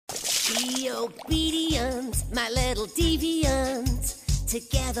Be obedient, my little deviant.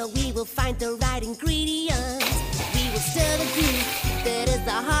 Together we will find the right ingredient. We will stir the goop that is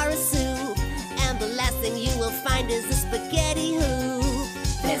the horror soup. And the last thing you will find is a spaghetti hoop.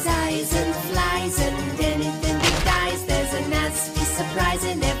 There's eyes and flies and anything that dies. There's a nasty surprise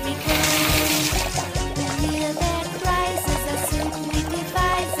in every can. The meal that rises, a soup we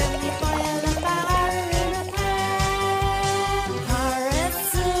devise, and we boil up our horror in a pan. Horror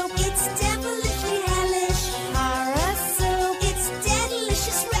soup, it's devilishly hellish. Horror soup, it's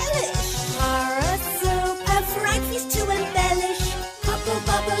delicious relish. Horror soup, a fright feast to embellish. Bubble,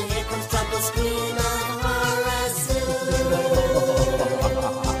 bubble, here comes trouble, scream of horror soup.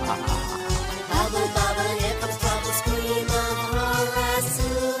 Bubble, bubble, here comes trouble, scream of horror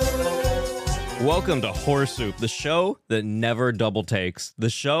soup. Welcome to Horror Soup, the show that never double takes, the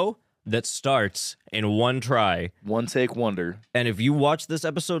show that starts in one try. One take wonder. And if you watched this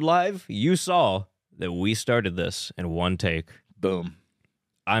episode live, you saw that we started this in one take. Boom.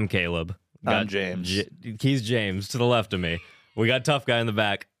 I'm Caleb. I'm James. He's James to the left of me. We got Tough Guy in the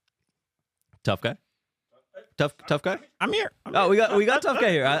back. Tough Guy? Tough Guy? I'm here. Oh, we got Tough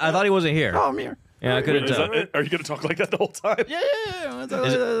Guy here. I thought he wasn't here. Oh, I'm here. Yeah, I couldn't tell. Are you going to talk like that the whole time? Yeah.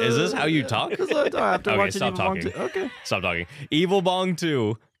 Is this how you talk? Because I have to Okay, watch stop it even talking. longer. Okay. Stop talking. Evil Bong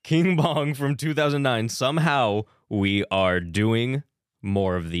 2, King Bong from 2009. Somehow we are doing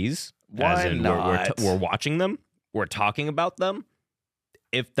more of these. Why as in not? We're watching them. We're talking about them.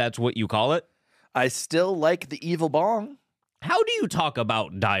 If that's what you call it. I still like the Evil Bong. How do you talk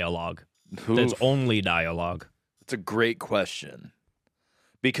about dialogue? That's only dialogue. It's a great question.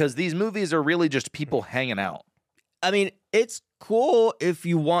 Because these movies are really just people hanging out. I mean, it's cool if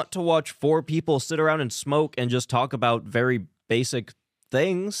you want to watch four people sit around and smoke and just talk about very basic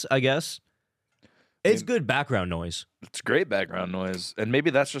things, I guess. It's good background noise. It's great background noise. And maybe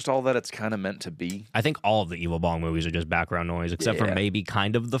that's just all that it's kind of meant to be. I think all of the Evil Bong movies are just background noise, except for Yeah. maybe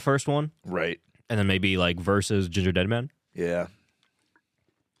kind of the first one. Right. And then maybe like versus Ginger Dead Man. Yeah.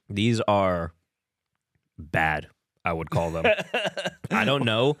 These are bad, I would call them. I don't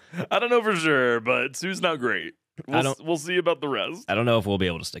know. I don't know for sure, but Sue's not great. We'll see about the rest. I don't know if we'll be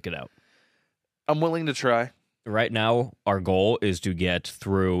able to stick it out. I'm willing to try. Right now, our goal is to get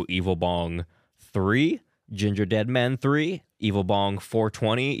through Evil Bong 3, Ginger Dead Man 3, Evil Bong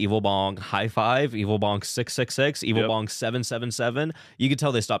 420, Evil Bong High Five, Evil Bong 666, Evil Yep. Bong 777. You can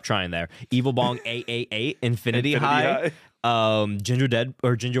tell they stopped trying there. Evil Bong 888, Infinity High. Ginger Dead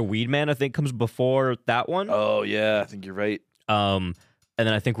or Ginger Weed Man, I think, comes before that one. Oh, yeah. I think you're right. And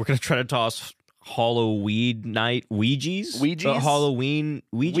then I think we're gonna try to toss Halloween Night Ouija's. Ouija's? Halloween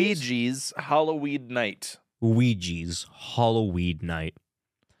Ouija's. Ouija's Halloween Night. Ouija's Halloween Night.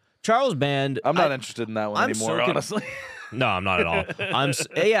 Charles Band. I'm not interested in that one I'm anymore, so honestly. No, I'm not at all.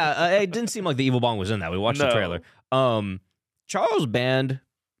 It didn't seem like the Evil Bong was in that. We watched the No. trailer. Charles Band.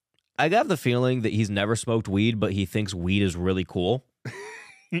 I got the feeling that he's never smoked weed, but he thinks weed is really cool,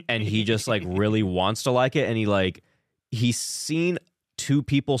 and he just like really wants to like it. And he's seen two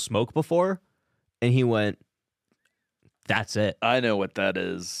people smoke before, and he went, "That's it." I know what that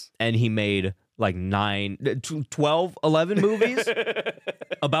is. And he made like 12, 11 movies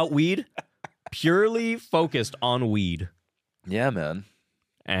about weed, purely focused on weed. Yeah, man.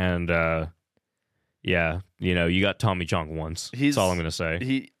 And yeah, you got Tommy Chong once. That's all I'm gonna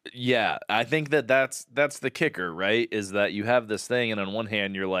say. Yeah, I think that's the kicker, right? Is that you have this thing, and on one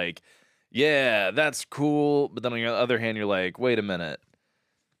hand you're like, yeah, that's cool, but then on the other hand you're like, wait a minute,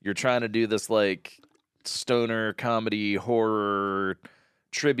 you're trying to do this like stoner comedy horror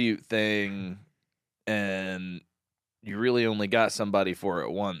tribute thing, and you really only got somebody for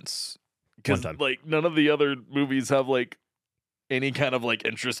it once. Because One time. like none of the other movies have like any kind of like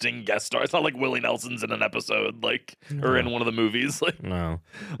interesting guest star. It's not like Willie Nelson's in an episode, like or in one of the movies. No.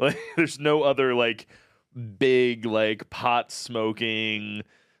 Like there's no other like big like pot smoking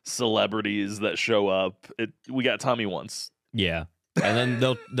celebrities that show up. We got Tommy once. Yeah. And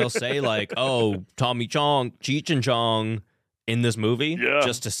then they'll say like, "Oh, Tommy Chong, Cheech and Chong in this movie," Yeah.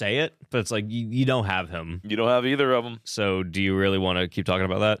 just to say it. But it's like you don't have him. You don't have either of them. So do you really want to keep talking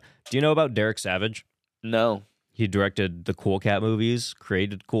about that? Do you know about Derek Savage? No. He directed the Cool Cat movies,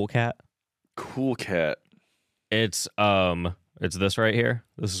 created Cool Cat. Cool Cat. It's this right here.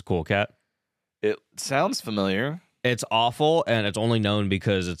 This is Cool Cat. It sounds familiar. It's awful, and it's only known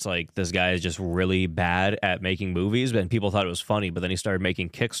because it's like this guy is just really bad at making movies, and people thought it was funny, but then he started making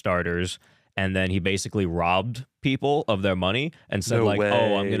Kickstarters, and then he basically robbed people of their money and said, No like, way.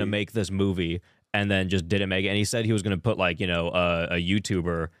 "Oh, I'm going to make this movie," and then just didn't make it. And he said he was going to put, like, a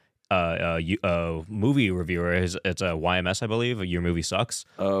YouTuber movie reviewer. It's a YMS, I believe. Your Movie Sucks.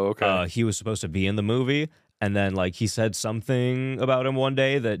 Oh, okay. He was supposed to be in the movie, and then like he said something about him one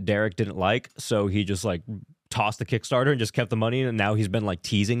day that Derek didn't like, so he just like tossed the Kickstarter and just kept the money, and now he's been like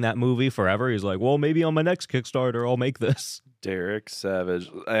teasing that movie forever. He's like, well, maybe on my next Kickstarter I'll make this. Derek Savage.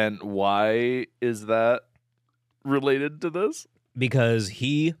 And why is that related to this? Because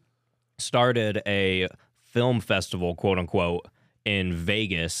he started a film festival, quote unquote, in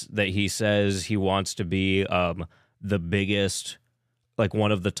Vegas that he says he wants to be the biggest, like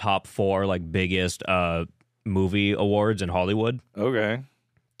one of the top 4 like biggest movie awards in Hollywood. Okay.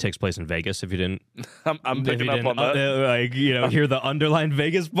 Takes place in Vegas. If you didn't, I'm picking up on that. Like, you know, hear the underlined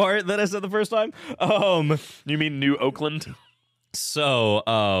Vegas part that I said the first time. You mean New Oakland?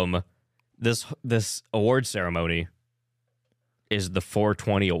 So this award ceremony is the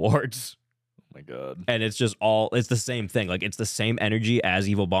 420 Awards. Oh my god. And it's just it's the same thing. Like, it's the same energy as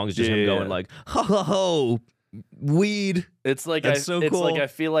Evil Bong. It's just him going like, ho, ho, ho, weed. It's like, That's so it's cool. like I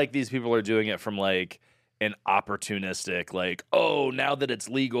feel like these people are doing it from like an opportunistic, like, oh, now that it's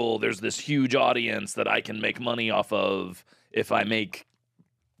legal, there's this huge audience that I can make money off of if I make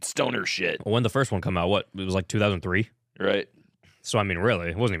stoner shit. When the first one come out, what? It was like 2003. Right. So, I mean, really,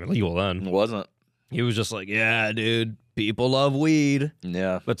 it wasn't even legal then. It wasn't. He was just like, yeah, dude, people love weed.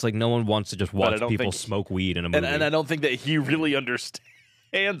 Yeah. But it's like no one wants to just watch don't people think- smoke weed in a movie. And I don't think that he really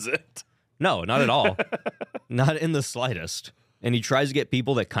understands it. No, not at all. Not in the slightest. And he tries to get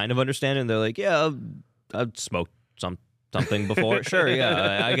people that kind of understand it, and they're like, yeah, I've smoked something before. Sure,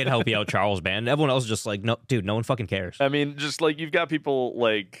 yeah, I can help you out, Charles Band. Everyone else is just like, no, dude, no one fucking cares. I mean, just like you've got people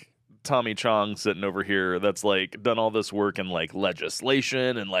like Tommy Chong sitting over here that's like done all this work in like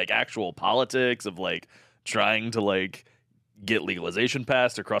legislation and like actual politics of like trying to like get legalization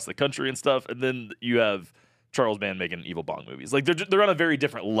passed across the country and stuff. And then you have Charles Band making Evil Bong movies. Like they're on a very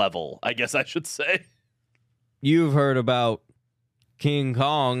different level, I guess I should say. You've heard about King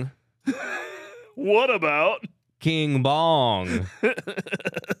Kong, What about? King Bong.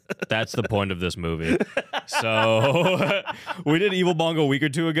 That's the point of this movie. So we did Evil Bong a week or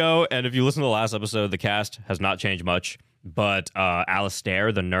two ago, and if you listen to the last episode, the cast has not changed much. But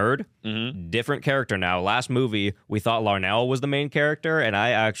Alistair, the nerd, different character now. Last movie, we thought Larnell was the main character, and I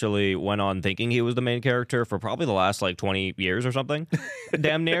actually went on thinking he was the main character for probably the last like 20 years or something.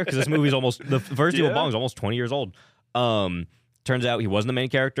 Damn near, because this movie's almost, the first Evil Bong is almost 20 years old. Turns out he wasn't the main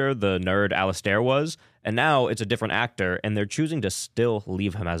character, the nerd Alistair was, and now it's a different actor, and they're choosing to still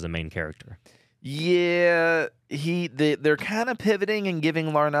leave him as the main character. Yeah, they're kind of pivoting and giving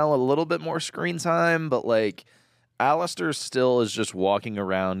Larnell a little bit more screen time, but like Alistair still is just walking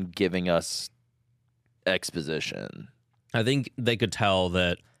around giving us exposition. I think they could tell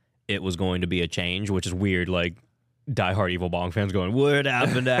that it was going to be a change, which is weird, like diehard Evil Bong fans going, what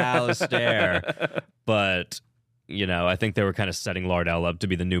happened to Alistair? But you know, I think they were kind of setting Lardell up to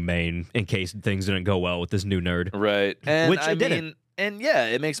be the new main in case things didn't go well with this new nerd. Right. And Which I it didn't. mean, and yeah,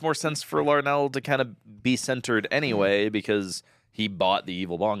 it makes more sense for Larnell to kind of be centered anyway because he bought the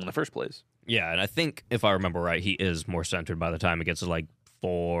Evil Bong in the first place. Yeah, and I think if I remember right, he is more centered by the time it gets to like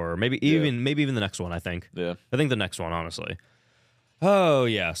 4, maybe even the next one, I think. Yeah. I think the next one, honestly. Oh,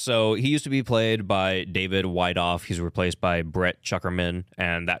 yeah. So he used to be played by David Whiteoff. He's replaced by Brett Chuckerman,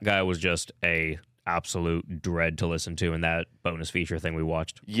 and that guy was just a absolute dread to listen to in that bonus feature thing we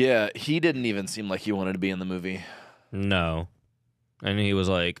watched. Yeah, he didn't even seem like he wanted to be in the movie. No. And he was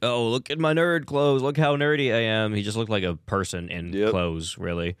like, oh, look at my nerd clothes. Look how nerdy I am. He just looked like a person in clothes,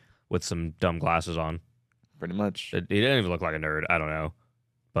 really, with some dumb glasses on. Pretty much. He didn't even look like a nerd. I don't know.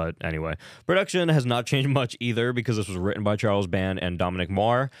 But anyway, production has not changed much either because this was written by Charles Band and Dominic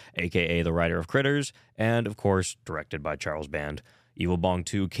Marr, a.k.a. the writer of Critters, and, of course, directed by Charles Band. Evil Bong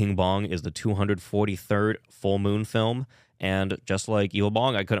 2 King Bong is the 243rd full moon film, and just like Evil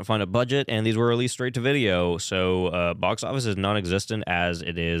Bong, I couldn't find a budget, and these were released straight to video, so box office is non-existent as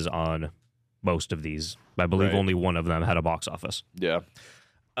it is on most of these. I believe only one of them had a box office. Yeah.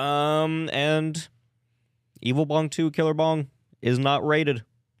 And Evil Bong 2 Killer Bong is not rated.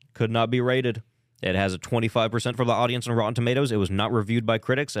 Could not be rated. It has a 25% from the audience on Rotten Tomatoes. It was not reviewed by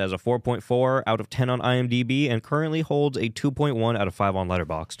critics. It has a 4.4 out of 10 on IMDb and currently holds a 2.1 out of 5 on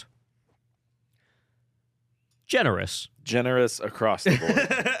Letterboxd. Generous. Generous across the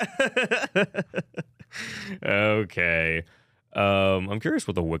board. Okay. I'm curious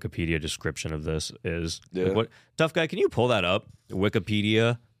what the Wikipedia description of this is. Yeah. Like, what, Tough Guy, can you pull that up?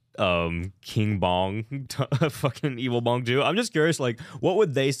 Wikipedia, King Bong, fucking Evil Bong 2. I'm just curious, like, what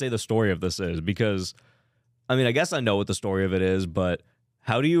would they say the story of this is? Because, I mean, I guess I know what the story of it is, but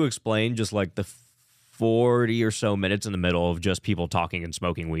how do you explain just, like, the 40 or so minutes in the middle of just people talking and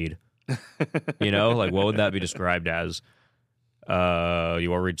smoking weed? You know, like what would that be described as? You want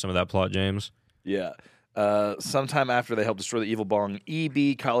to read some of that plot, James? Yeah. Sometime after they help destroy the evil bong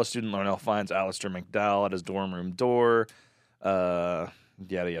EB, college student Larnell finds Alistair McDowell at his dorm room door. Yada,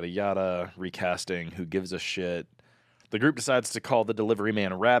 yada, yada. Recasting. Who gives a shit? The group decides to call the delivery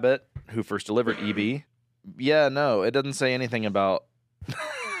man Rabbit, who first delivered EB. Yeah, no, it doesn't say anything about...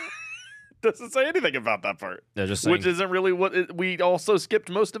 doesn't say anything about that part. They're just saying, Which isn't really what... we also skipped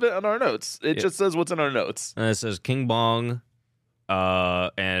most of it on our notes. It just says what's in our notes. and it says King Bong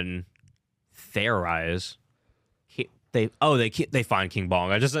and Therize. They find King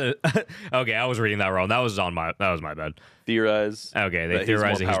Bong. I just okay. I was reading that wrong. That was my bad. Theorize. Okay, they that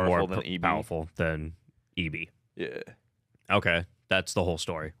theorize that he's he's more than EB. powerful than EB. Yeah. Okay, that's the whole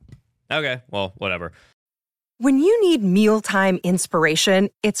story. Okay, well, whatever. When you need mealtime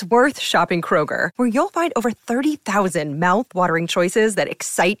inspiration, it's worth shopping Kroger, where you'll find over 30,000 mouth-watering choices that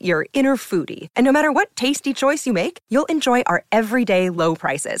excite your inner foodie. And no matter what tasty choice you make, you'll enjoy our everyday low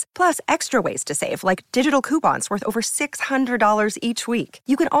prices, plus extra ways to save, like digital coupons worth over $600 each week.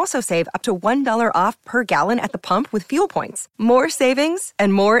 You can also save up to $1 off per gallon at the pump with fuel points. More savings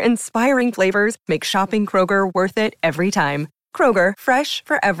and more inspiring flavors make shopping Kroger worth it every time. Kroger, fresh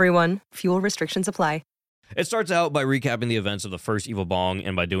for everyone. Fuel restrictions apply. It starts out by recapping the events of the first Evil Bong,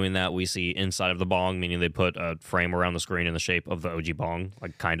 and by doing that, we see inside of the bong, meaning they put a frame around the screen in the shape of the OG bong,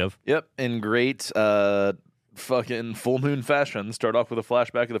 like kind of. Yep. In great fucking full moon fashion, start off with a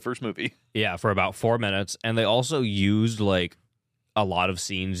flashback of the first movie. Yeah, for about 4 minutes, and they also used like a lot of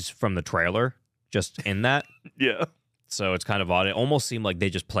scenes from the trailer just in that. Yeah. So it's kind of odd. It almost seemed like they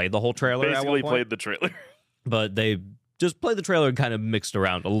just played the whole trailer. at Basically one point, played the trailer. but they just played the trailer and kind of mixed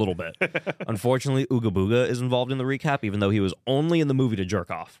around a little bit. Unfortunately, Ooga Booga is involved in the recap, even though he was only in the movie to jerk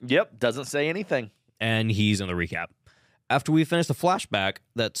off. Yep. Doesn't say anything. And he's in the recap. After we finish the flashback,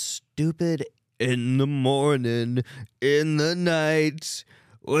 that stupid in the morning, in the night,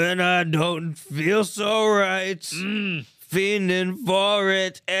 when I don't feel so right, fiending for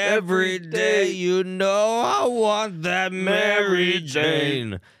it every day. You know I want that Mary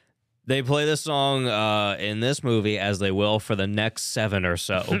Jane. They play this song in this movie as they will for the next 7 or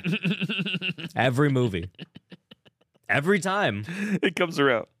so. Every movie. Every time. It comes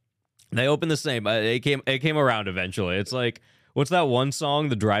around. They open the same. It came around eventually. It's like, what's that one song,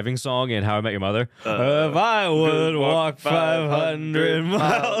 the driving song in How I Met Your Mother? If I would walk 500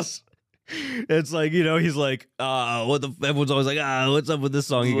 miles. It's like, you know, he's like, everyone's always like, what's up with this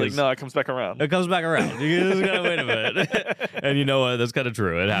song? He goes, no, it comes back around. it comes back around. You just gotta wait a minute. And you know what? That's kind of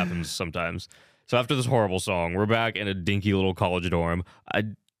true. It happens sometimes. So after this horrible song, we're back in a dinky little college dorm. I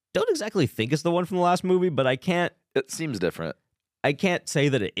don't exactly think it's the one from the last movie, but I can't It seems different. say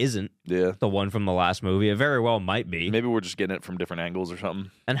that it isn't Yeah. the one from the last movie. It very well might be. Maybe we're just getting it from different angles or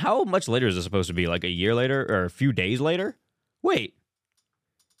something. And how much later is it supposed to be? Like a year later or a few days later? Wait.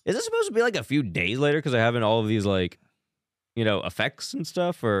 Is it supposed to be like a few days later because they're having all of these like, you know, effects and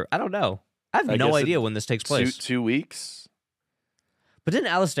stuff? Or I don't know. I have no guess idea when this takes place. 2 weeks? But didn't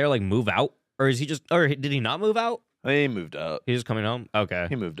Alistair like move out? Or did he not move out? He moved out. He's just coming home? Okay.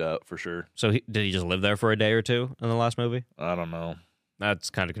 He moved out for sure. So did he just live there for a day or two in the last movie? I don't know.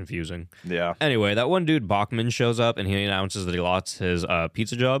 That's kind of confusing. Yeah. Anyway, that one dude, Bachman, shows up and he announces that he lost his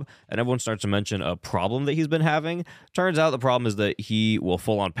pizza job, and everyone starts to mention a problem that he's been having. Turns out the problem is that he will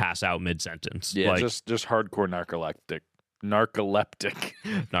full on pass out mid-sentence. Yeah, like, just hardcore narcoleptic. Narcoleptic.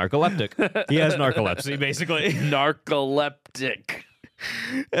 narcoleptic. He has narcolepsy, basically. Narcoleptic.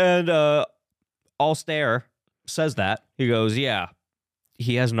 And Allstair says that. He goes, yeah,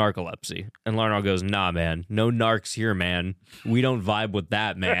 he has narcolepsy. And Larnell goes, nah, man. No narcs here, man. We don't vibe with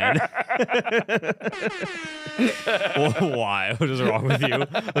that, man. Well, why? What is wrong with you?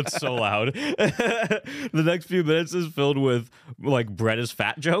 That's so loud. The next few minutes is filled with, like, Brett is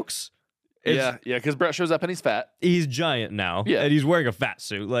fat jokes. Yeah, because Brett shows up and he's fat. He's giant now. Yeah. And he's wearing a fat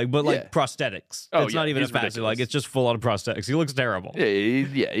suit, but Yeah. prosthetics. Oh, It's yeah, not even a he's fat suit. ridiculous. Like, it's just full on prosthetics. He looks terrible.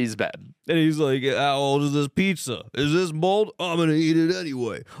 Yeah, he's bad. And he's like, how old is this pizza? Is this mold? I'm going to eat it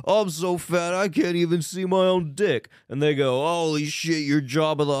anyway. I'm so fat I can't even see my own dick. And they go, holy shit, you're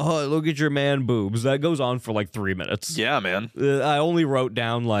Jabba the Hutt. Look at your man boobs. That goes on for like 3 minutes. Yeah, man. I only wrote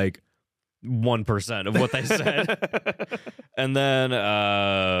down like 1% of what they said. And then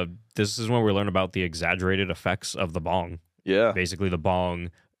this is when we learn about the exaggerated effects of the bong. Yeah. Basically, the bong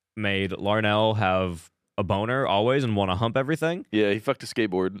made Larnell have a boner always and want to hump everything. Yeah, he fucked a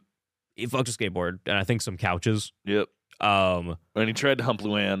skateboard. He fucked a skateboard and I think some couches. Yep. And he tried to hump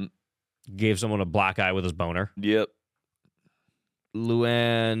Luann. gave someone a black eye with his boner. Yep.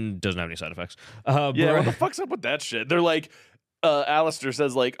 Luann doesn't have any side effects. Yeah, Brett- what the fuck's up with that shit? They're like, Alistair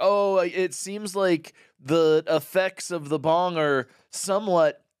says like, "Oh, it seems like the effects of the bong are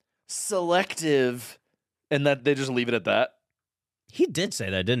somewhat selective," and that they just leave it at that. He did say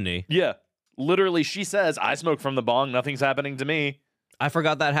that, didn't he? Yeah, literally, she says, "I smoke from the bong. Nothing's happening to me." I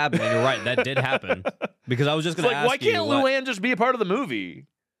forgot that happened. And you're right, that did happen. Because I was just It's going to like, ask why can't Luann just be a part of the movie?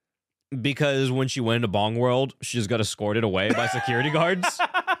 Because when she went into Bong World, she just got escorted away by security guards.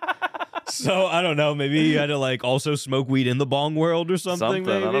 So I don't know. Maybe you had to like also smoke weed in the Bong World or something. Something.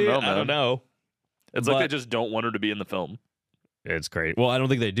 I don't maybe? know, I don't man. know. It's But- like they just don't want her to be in the film. It's great. Well, I don't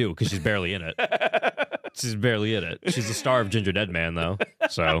think they do because she's barely in it. She's barely in it. She's the star of Ginger Dead Man, though.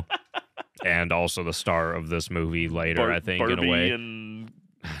 So, and also the star of this movie later, I think, Barbie in a way. and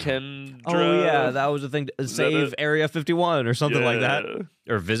Kendra. Oh yeah, that was the thing. Save it? Area 51 or something like that,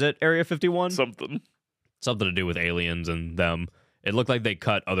 Yeah, or visit Area 51. Something. Something to do with aliens and them. It looked like they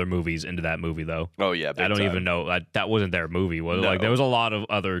cut other movies into that movie, though. Oh yeah, I don't even know that wasn't their movie. Was it? No. Like there was a lot of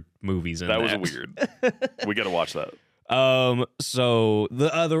other movies in That that. was weird. We got to watch that. So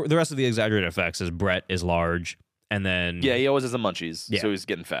the rest of the exaggerated effects is Brett is large, and then Yeah, he always has the munchies, Yeah. so he's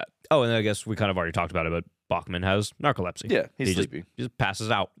getting fat. Oh, and then I guess we kind of already talked about it, but Bachman has narcolepsy. Yeah, he's he sleepy. Just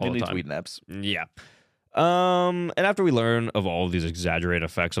passes out all He the needs time. weed naps. Yeah. And after we learn of all of these exaggerated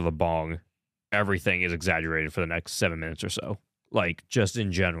effects of the bong, everything is exaggerated for the next 7 minutes or so. Like just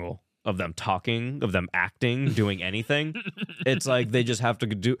in general, of them talking, of them acting, doing anything. It's like they just have to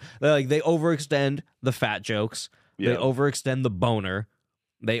do like they overextend the fat jokes. They Yeah. overextend the boner.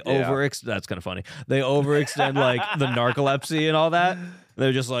 They Yeah. that's kind of funny. They overextend like the narcolepsy and all that.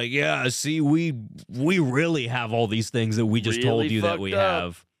 They're just like, yeah, see, we really have all these things that we just told Really you that fucked we up.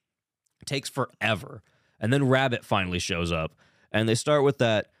 have. It takes forever. And then Rabbit finally shows up. And they start with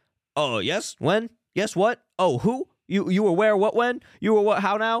that, oh, yes, when? Yes, what? Oh, who? You were where, what, when? You were what,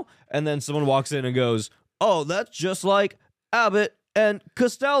 how now? And then someone walks in and goes, oh, that's just like Abbott and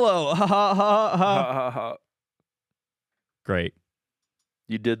Costello. Ha ha ha ha. Great.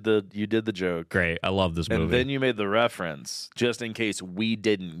 You did the joke. Great. I love this movie. And then you made the reference just in case we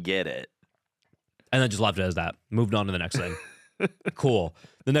didn't get it. And then just left it as that. Moved on to the next thing. Cool.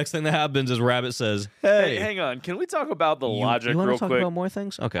 The next thing that happens is Rabbit says, Hey, hey. hang on. Can we talk about the logic you wanna real talk quick? about more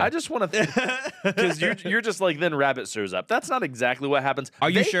things? Okay. I just want to because you're just like then Rabbit shows up. That's not exactly what happens. Are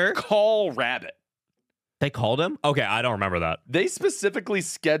you They sure? Call Rabbit. They called him? Okay, I don't remember that. They specifically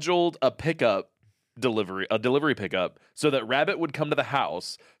scheduled a delivery pickup, so that Rabbit would come to the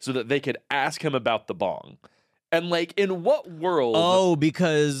house so that they could ask him about the bong. And like, in what world? Oh,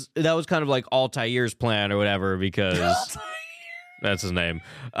 because that was kind of like Altair's plan or whatever, because that's his name.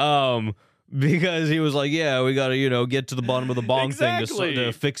 Because he was like, yeah, we got to, get to the bottom of the bong thing Exactly.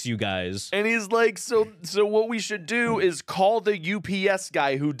 to fix you guys. And he's like, so what we should do is call the UPS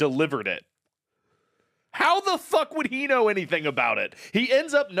guy who delivered it. How the fuck would he know anything about it? He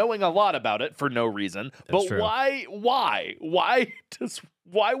ends up knowing a lot about it for no reason. That's But true. why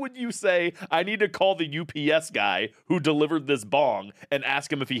would you say I need to call the UPS guy who delivered this bong and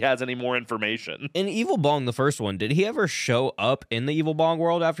ask him if he has any more information? In Evil Bong, the first one, did he ever show up in the Evil Bong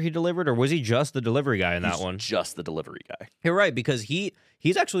world after he delivered, or was he just the delivery guy in that He's one? just the delivery guy. You're right, because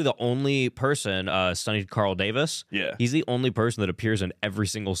he's actually the only person, Sonny Carl Davis. Yeah. He's the only person that appears in every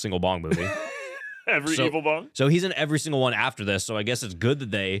single Bong movie. Every So- evil bong? So he's in every single one after this. So I guess it's good that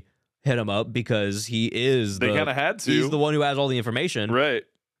they hit him up because he is They kind of had to. he's the one who has all the information. Right.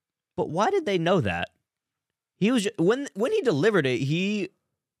 But why did they know that? He was when he delivered it, he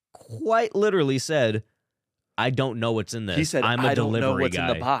quite literally said, "I don't know what's in this. He said, I'm a I don't delivery know what's guy.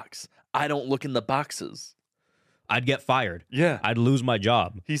 in the box. I don't look in the boxes. I'd get fired. Yeah. I'd lose my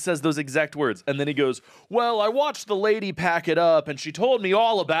job." He says those exact words. And then he goes, well, I watched the lady pack it up and she told me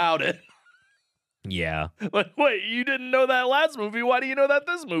all about it. Yeah, Like, wait, you didn't know that last movie. Why do you know that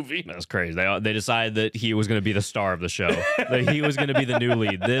this movie? that's crazy. They decided that he was going to be the star of the show. That he was going to be the new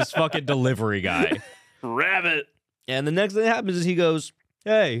lead. This fucking delivery guy. Rabbit. And the next thing that happens is he goes,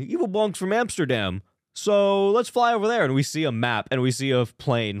 hey, Evil Bong's from Amsterdam. So let's fly over there. And we see a map and we see a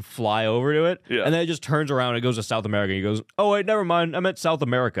plane fly over to it. Yeah. And then it just turns around and it goes to South America. He goes, oh, wait, never mind. I meant South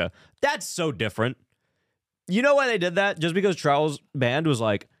America. That's so different. You know why they did that? Just because Charles Band was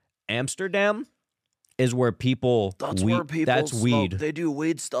like, Amsterdam is where people that's weed. They do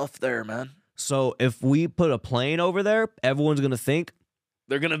weed stuff there, man. So if we put a plane over there, everyone's going to think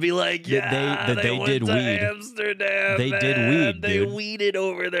They're gonna be like, That they went did to weed. Amsterdam. They did man. weed, They dude. weeded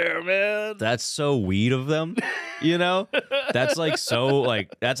over there, man. that's so weed of them, That's like so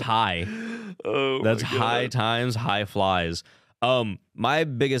like that's high. Oh, That's my high God. times, high flies. My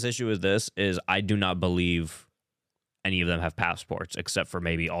biggest issue with this is I do not believe any of them have passports except for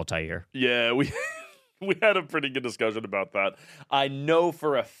maybe Altair. Yeah, We had a pretty good discussion about that. I know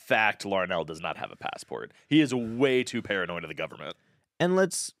for a fact Larnell does not have a passport. He is way too paranoid of the government. And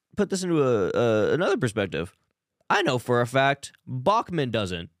let's put this into another perspective. I know for a fact Bachman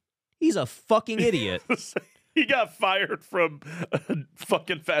doesn't. He's a fucking idiot. He got fired from a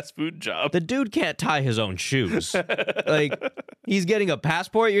fucking fast food job. The dude can't tie his own shoes. Like, he's getting a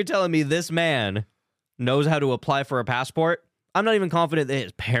passport? You're telling me this man knows how to apply for a passport? I'm not even confident that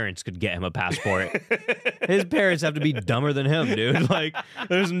his parents could get him a passport. His parents have to be dumber than him, dude. Like,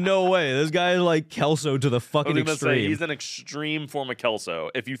 there's no way. This guy is like Kelso to the fucking I was gonna extreme. say, he's an extreme form of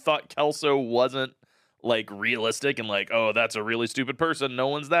Kelso. If you thought Kelso wasn't like realistic and like, oh, that's a really stupid person, no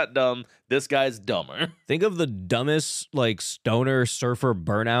one's that dumb, this guy's dumber. Think of the dumbest, like, stoner surfer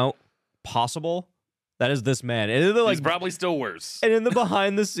burnout possible. That is this man. And then, like, He's probably still worse. and in the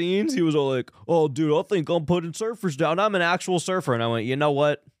behind the scenes, he was all like, oh, dude, I think I'm putting surfers down. I'm an actual surfer. And I went, you know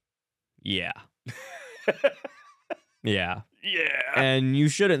what? Yeah. Yeah. Yeah. And you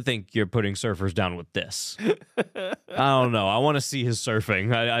shouldn't think you're putting surfers down with this. I don't know. I want to see his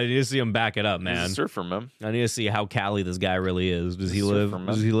surfing. I need to see him back it up, man. He's a surfer, man. I need to see how Cali this guy really is. Does he He's a live? surfer, man.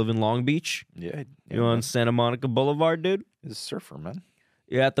 Does he live in Long Beach? Yeah. You on Santa Monica Boulevard, dude? He's a surfer, man.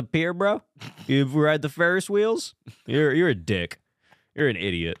 You at the pier, bro? You ride the Ferris wheels? You're a dick. You're an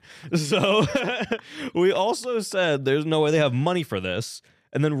idiot. So we also said there's no way they have money for this.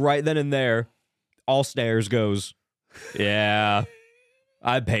 And then right then and there, All Stairs goes, yeah,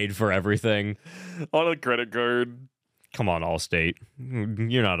 I paid for everything. On a credit card. Come on, Allstate.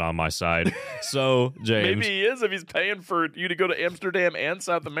 You're not on my side. So, James. Maybe he is if he's paying for you to go to Amsterdam and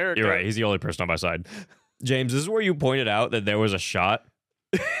South America. You're right. He's the only person on my side. James, this is where you pointed out that there was a shot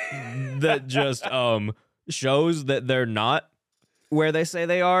that just shows that they're not where they say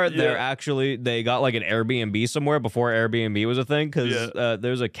they are. They're actually, they got like an Airbnb somewhere before Airbnb was a thing, because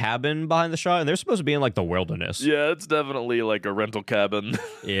there's a cabin behind the shot, and they're supposed to be in like the wilderness. Yeah, it's definitely like a rental cabin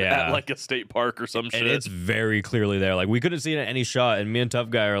Yeah. at like a state park or some shit. And it's very clearly there. Like, we couldn't see it in any shot, and me and Tough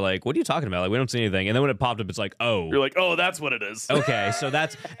Guy are like, what are you talking about? Like, we don't see anything. And then when it popped up, it's like, oh. You're like, oh, that's what it is. Okay, so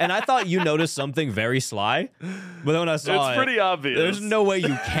that's, and I thought you noticed something very sly, but then when I saw It's pretty obvious. there's no way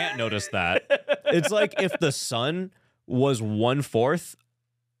you can't notice that. It's like if the sun was 1/4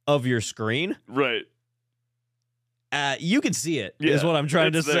 of your screen, Right. you can see it, is what I'm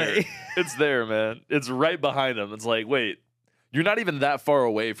trying to it's there. say. It's there, man. It's right behind him. It's like, wait, you're not even that far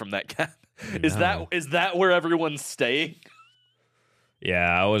away from that cabin. No. Is that where everyone's staying? Yeah,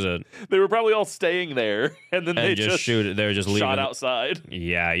 I wasn't. They were probably all staying there, and then they And just shoot it. They were just leaving. shot outside.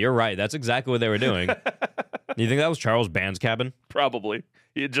 Yeah, you're right. That's exactly what they were doing. You think that was Charles Band's cabin? Probably.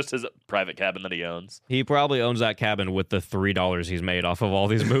 It just his private cabin that he owns. He probably owns that cabin with the $3 he's made off of all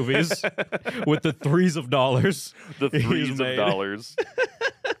these movies. With the threes of dollars. The he's threes of made. dollars.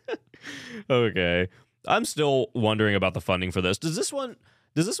 Okay. I'm still wondering about the funding for this. Does this one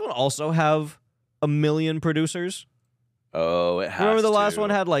also have 1 million producers? Oh, it has Remember the last to. one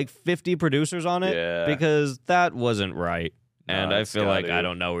had like 50 producers on it? Yeah. Because that wasn't right. And No, I it's feel like gotta. I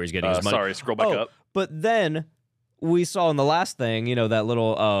don't know where he's getting his money. Sorry, scroll back up. But then we saw in the last thing, you know, that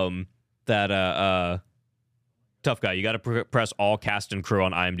little Tough Guy. You got to press all cast and crew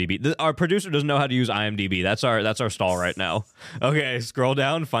on IMDb. Our producer doesn't know how to use IMDb. That's our stall right now. Okay, scroll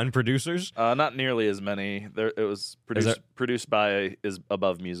down, find producers. Not nearly as many. It was produced by Is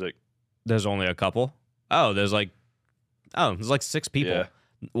Above Music. There's only a couple. There's like 6 people. Yeah.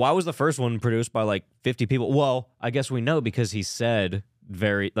 Why was the first one produced by like 50 people? Well, I guess we know because he said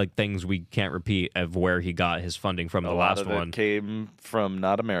very like things we can't repeat of where he got his funding from. The last one It came from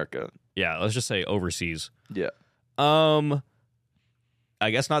Not America. Yeah, let's just say overseas. Yeah. I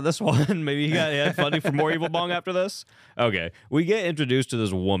guess not this one. Maybe he had funding for more Evil Bong after this. Okay, we get introduced to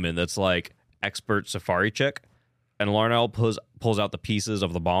this woman that's like expert safari chick, and Larnell pulls out the pieces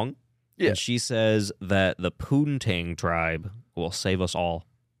of the bong. Yeah. And she says that the Poontang tribe will save us all.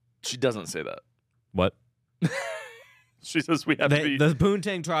 She doesn't say that. What? She says we have to be. The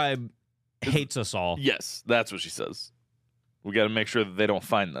Poontang tribe hates us all. Yes, that's what she says. We got to make sure that they don't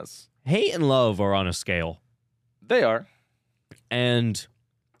find this. Hate and love are on a scale. They are. And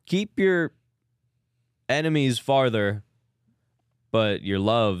keep your enemies farther, but your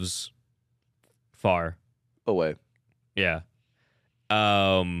loves far. Away. Yeah.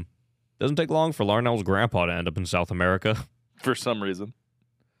 Doesn't take long for Larnell's grandpa to end up in South America. For some reason.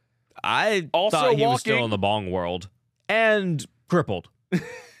 I Also thought he was still walking. in the bong world. And crippled.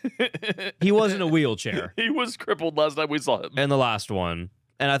 He was in a wheelchair He was crippled last time we saw him. in the last one.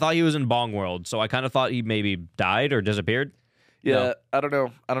 And I thought he was in bong world, so I kind of thought he maybe died or disappeared. Yeah,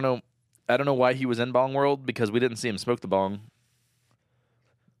 No. I don't know why he was in Bong World because we didn't see him smoke the bong.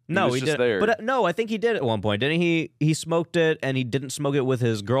 No, was he just did. there. But no, I think he did at one point, didn't he? He smoked it, and he didn't smoke it with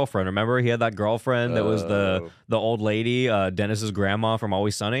his girlfriend. Remember, he had that girlfriend that was the old lady, Dennis's grandma from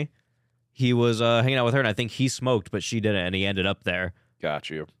Always Sunny. He was hanging out with her, and I think he smoked, but she didn't, and he ended up there. Got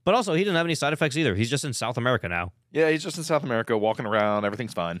you. But also, he didn't have any side effects either. He's just in South America now. Yeah, he's just in South America, walking around.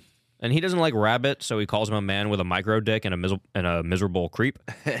 Everything's fine. And he doesn't like rabbit, so he calls him a man with a micro dick and a miserable creep.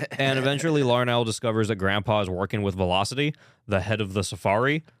 And eventually, Larnell discovers that Grandpa is working with Velocity, the head of the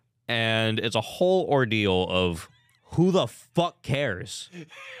Safari, and it's a whole ordeal of who the fuck cares?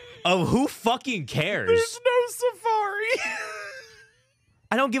 Of who fucking cares? There's no Safari.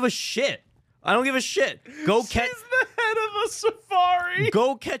 I don't give a shit. I don't give a shit. Go catch. She's the head of a safari.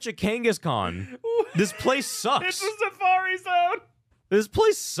 Go catch a Kangaskhan. This place sucks. It's a safari zone. This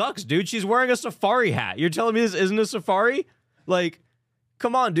place sucks, dude. She's wearing a safari hat. You're telling me this isn't a safari? Like,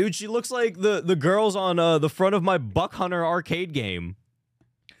 come on, dude. She looks like the girls on the front of my Buck Hunter arcade game.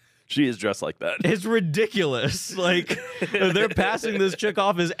 She is dressed like that. It's ridiculous. Like, they're passing this chick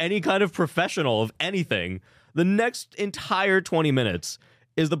off as any kind of professional of anything. The next entire 20 minutes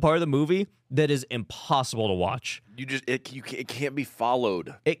is the part of the movie that is impossible to watch. It can't be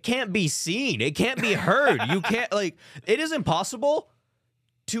followed. It can't be seen. It can't be heard. You can't, like, it is impossible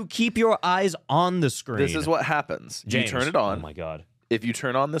to keep your eyes on the screen. This is what happens. James, you turn it on. Oh my God. If you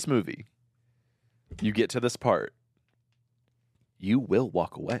turn on this movie, you get to this part, you will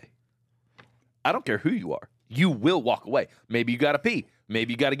walk away. I don't care who you are. You will walk away. Maybe you got to pee.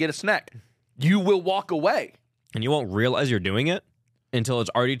 Maybe you got to get a snack. You will walk away. And you won't realize you're doing it until it's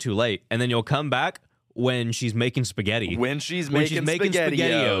already too late. And then you'll come back when she's making spaghetti. When she's making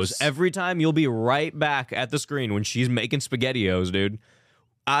SpaghettiOs. Every time you'll be right back at the screen when she's making SpaghettiOs, dude.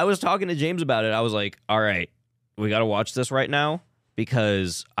 I was talking to James about it. I was like, all right, we got to watch this right now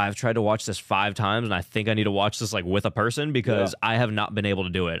because I've tried to watch this 5 times and I think I need to watch this like with a person because I have not been able to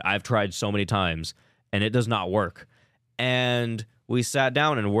do it. I've tried so many times and it does not work. And we sat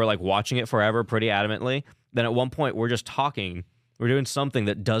down and we're like watching it forever pretty adamantly. Then at one point we're just talking. We're doing something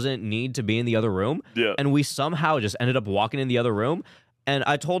that doesn't need to be in the other room. Yeah. And we somehow just ended up walking in the other room. And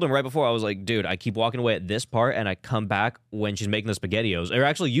I told him right before, I was like, dude, I keep walking away at this part and I come back when she's making the SpaghettiOs. Or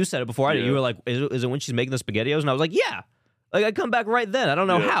actually, you said it before I did. You were like, is it when she's making the SpaghettiOs? And I was like, yeah. Like, I come back right then. I don't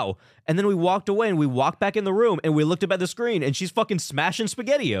know how. And then we walked away and we walked back in the room and we looked up at the screen and she's fucking smashing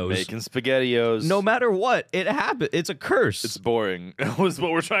SpaghettiOs. Making SpaghettiOs. No matter what, it happened. It's a curse. It's boring. That was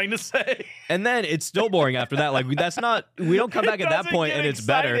what we're trying to say. And then it's still boring after that. Like, that's not, we don't come back at that point and it's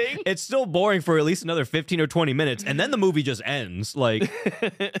better. It's still boring for at least another 15 or 20 minutes. And then the movie just ends. Like,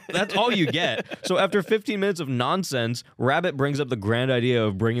 that's all you get. So after 15 minutes of nonsense, Rabbit brings up the grand idea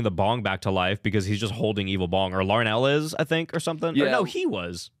of bringing the bong back to life because he's just holding evil bong. Or Larnell is, I think, or something. Yeah. Or no, he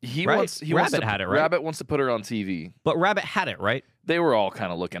was. He right? wants Rabbit had it, right? Rabbit wants to put her on TV. But Rabbit had it, right? They were all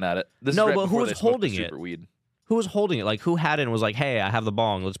kind of looking at it. This No, is right but who before was they smoked the holding it? super weed. Who was holding it? Like, who had it and was like, hey, I have the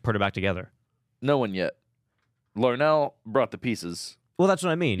bong. Let's put it back together. No one yet. Larnell brought the pieces. Well, that's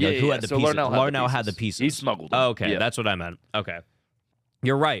what I mean. Like, who had the So pieces? Larnell had the pieces. He smuggled them. Oh, okay, Yeah. that's what I meant. Okay,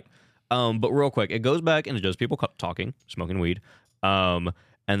 you're right. But real quick, it goes back into just people talking, smoking weed, and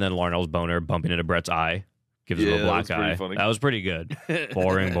then Larnell's boner bumping into Brett's eye, gives him a that black was pretty eye. funny. That was pretty good.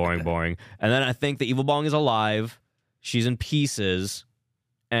 Boring. And then I think the evil bong is alive. She's in pieces.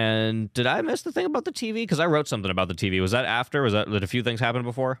 And did I miss the thing about the TV? Because I wrote something about the TV. Was that after? Did a few things happen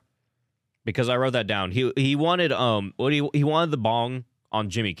before? Because I wrote that down. He wanted he wanted the bong on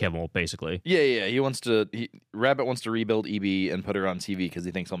Jimmy Kimmel, basically. Yeah. Rabbit wants to rebuild EB and put her on TV because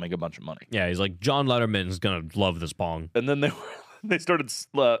he thinks he'll make a bunch of money. Yeah, he's like, John Letterman's gonna love this bong. And then they started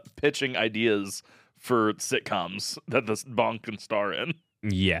pitching ideas for sitcoms that this bong can star in.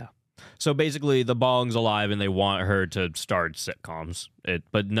 Yeah. So basically, the bong's alive, and they want her to start sitcoms.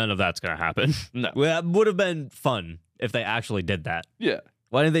 But none of that's gonna happen. No. Well, that would have been fun if they actually did that. Yeah.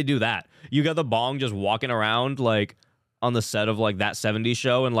 Why didn't they do that? You got the bong just walking around like on the set of like That 70s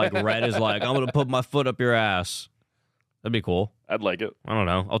Show, and like Red is like, I'm gonna put my foot up your ass. That'd be cool. I'd like it. I don't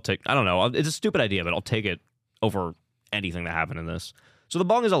know. I don't know. It's a stupid idea, but I'll take it over anything that happened in this. So the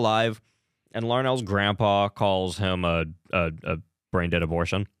bong is alive, and Larnell's grandpa calls him a brain dead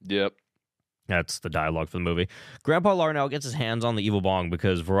abortion. Yep. That's the dialogue for the movie. Grandpa Larnell gets his hands on the evil bong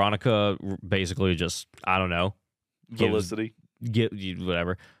because Veronica basically just, I don't know. Felicity.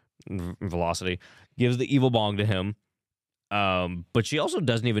 Whatever. Velocity. Gives the evil bong to him. But she also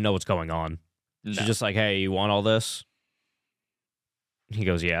doesn't even know what's going on. No. She's just like, hey, you want all this? He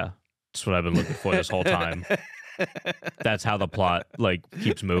goes, yeah. That's what I've been looking for this whole time. That's how the plot like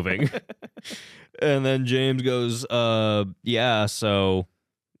keeps moving. And then James goes, yeah, so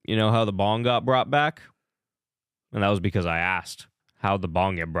you know how the bong got brought back? And that was because I asked. how'd the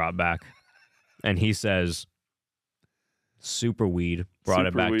bong get brought back? And he says, super weed brought it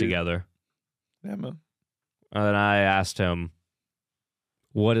Super back weed. together. Yeah, man. And then I asked him,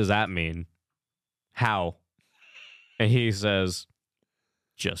 what does that mean? How? And he says,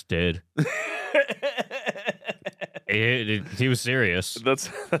 just did. He was serious. That's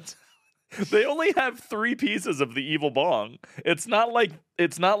they only have 3 pieces of the evil bong. It's not like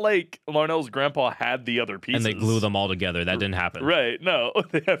Larnell's grandpa had the other pieces. And they glue them all together. That didn't happen. Right. No,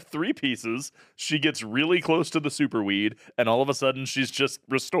 they have 3 pieces. She gets really close to the super weed, and all of a sudden she's just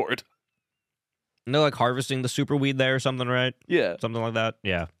restored. And they're like harvesting the super weed there or something, right? Yeah. Something like that.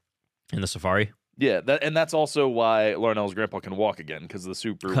 Yeah. In the safari. Yeah, that's also why Larnell's grandpa can walk again, because the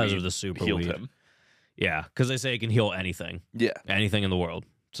super Because weed of the super healed weed. him. Yeah. Because they say it can heal anything. Yeah. Anything in the world.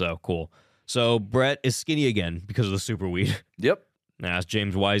 So cool. So Brett is skinny again because of the super weed. Yep. I asked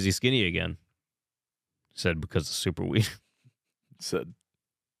James, why is he skinny again? He said, because of super weed. Said,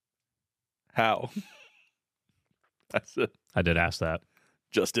 how? I said, I did ask that.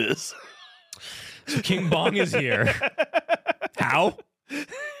 just is. So King Bong is here. How?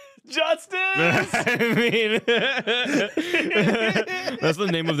 Justice! I mean, that's the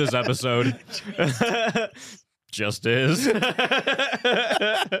name of this episode. Just is.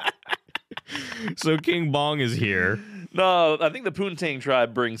 So King Bong is here. No, I think the Poontang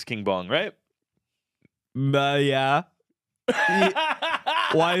tribe brings King Bong, right? Yeah.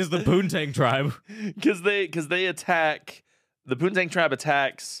 Why is the Poontang tribe? Because they attack. The Poontang tribe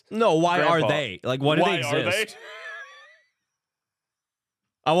attacks. No, why Grandpa. are they? Like, why do they Why exist? are they?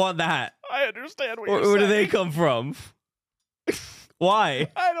 I want that. I understand what Where, you're where do saying. they come from? Why?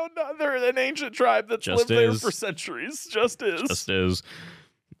 I don't know. They're an ancient tribe that's Just lived there is. for centuries. Just is. Just is.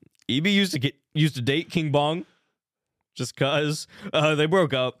 EB used to date King Bong, just cause they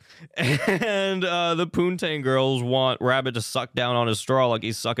broke up, and the Poontang girls want Rabbit to suck down on his straw like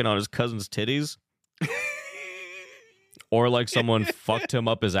he's sucking on his cousin's titties, or like someone fucked him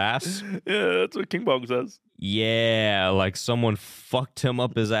up his ass. Yeah, that's what King Bong says. Yeah, like someone fucked him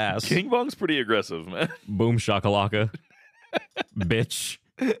up his ass. King Bong's pretty aggressive, man. Boom shakalaka, bitch.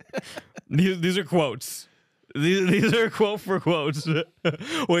 These are quotes. These are quote for quotes.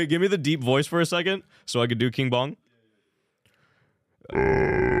 Wait, give me the deep voice for a second so I could do King Bong.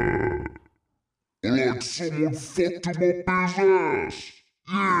 Like someone fucked him up his ass.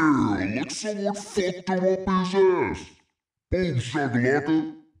 Yeah, like someone fucked him up his ass. Boom shakalaka, bitch.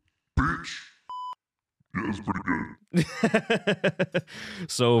 Yeah, that's pretty good.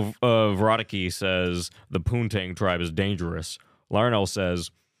 So Verodiki says the Poontang tribe is dangerous. Larnell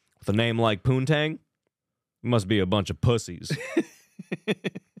says, with a name like Poontang, it must be a bunch of pussies.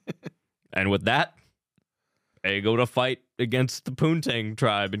 And with that, they go to fight against the Poontang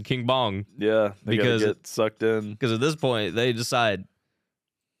tribe and King Bong. Yeah, they Because- gotta get sucked in. Because at this point, they decide,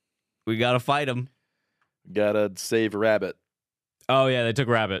 we got to fight him. Gotta save Rabbit. Oh, yeah, they took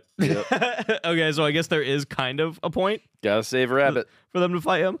Rabbit. Yep. Okay, so I guess there is kind of a point Gotta save Rabbit. for them to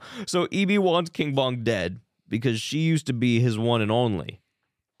fight him. So EB wants King Bong dead because she used to be his one and only.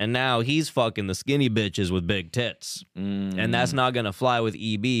 And now he's fucking the skinny bitches with big tits. And that's not going to fly with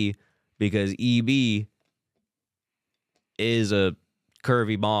EB because EB is a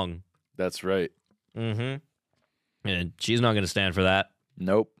curvy bong. That's right. Mm-hmm. And she's not going to stand for that.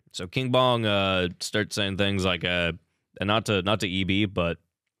 Nope. So King Bong starts saying things like, and not to EB, but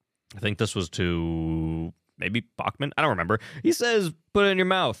I think this was to maybe Bachman. I don't remember. He says, "Put it in your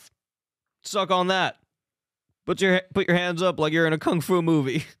mouth, suck on that. Put your hands up like you're in a kung fu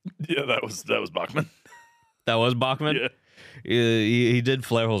movie." Yeah, that was Bachman. That was Bachman. Yeah. He did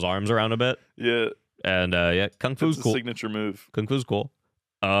flare his arms around a bit, Yeah. and yeah, kung That's fu's a cool. signature move. Kung fu's cool.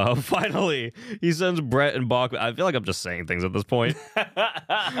 Finally, he sends Brett and Bachman. I feel like I'm just saying things at this point.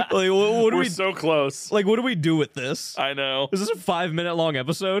 Like, what do We're we so close. like? What do we do with this? I know. Is this a 5-minute long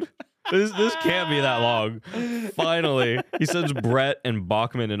episode? This can't be that long. Finally, he sends Brett and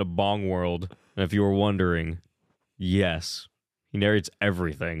Bachman in a bong world. And if you were wondering, yes, he narrates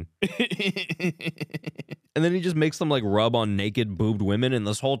everything. And then he just makes them like rub on naked boobed women, and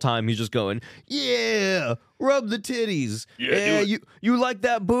this whole time he's just going, "Yeah, rub the titties. Yeah, do you like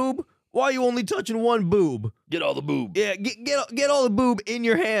that boob? Why are you only touching one boob? Get all the boob. Yeah, get all the boob in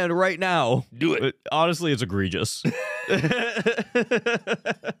your hand right now. Do it. But honestly, it's egregious.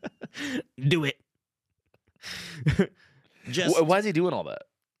 Do it. Why is he doing all that?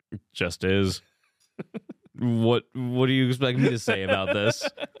 Just is. What do you expect me to say about this?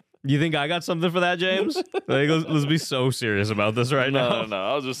 You think I got something for that, James? Like, let's be so serious about this right now. No.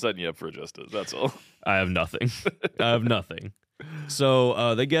 I was just setting you up for justice. That's all. I have nothing. I have nothing.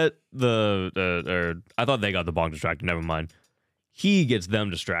 So they get or I thought they got the bong distracted. Never mind. he gets them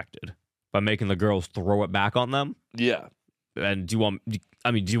distracted by making the girls throw it back on them. Yeah. And do you want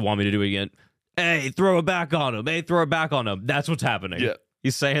me to do it again? Hey, throw it back on him. Hey, throw it back on him. That's what's happening. Yeah.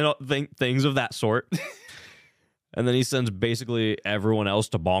 He's saying things of that sort. And then he sends basically everyone else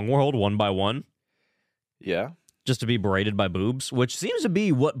to Bong World one by one. Yeah. Just to be berated by boobs, which seems to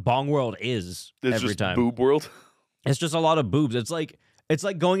be what Bong World is It's every just time. boob world. It's just a lot of boobs. It's like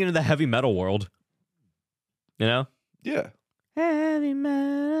going into the heavy metal world. You know? Yeah. Heavy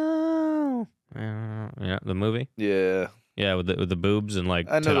metal. Yeah, the movie. Yeah. Yeah, with the boobs and like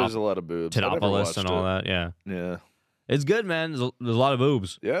I know there's a lot of boobs. I never Tinopolis watched and all it. that. Yeah, Yeah. it's good, man. There's a lot of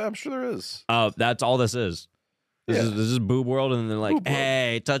boobs. Yeah, I'm sure there is. That's all this is. This is boob world, and then like, Boob world.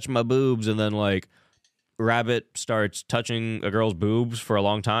 hey, touch my boobs, and then like, Rabbit starts touching a girl's boobs for a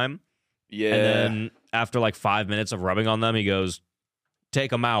long time, Yeah. and then after like 5 minutes of rubbing on them, he goes,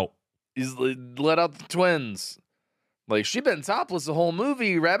 "Take them out." He's let out the twins. Like, she been topless the whole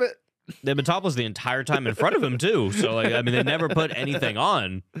movie, Rabbit. They've been topless the entire time in front of him too. So like, I mean, they never put anything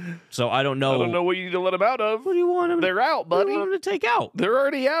on. So I don't know. I don't know what you need to let them out of. What do you want him? They're out, What do buddy. you want him to take out? They're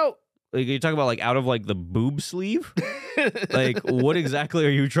already out. Like, you talk about like out of like the boob sleeve. Like, what exactly are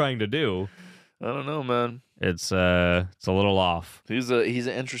you trying to do? I don't know, man. It's a little off. He's an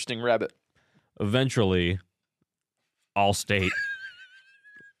interesting rabbit. Eventually, Allstate.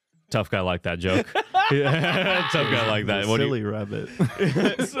 Tough guy like that joke. Yeah, tough guy like that. What do Silly rabbit.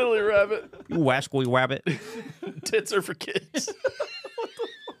 Silly rabbit. you wascally rabbit? Tits are for kids.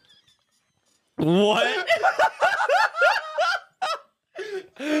 What?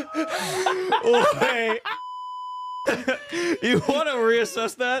 Wait. You want to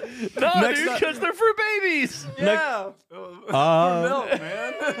reassess that? No, Next dude, time- because they're for babies. Yeah.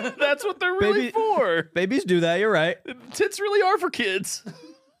 Man. That's what they're really Baby- for. Babies do that. You're right. Tits really are for kids.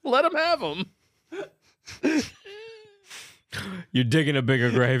 Let them have them. You're digging a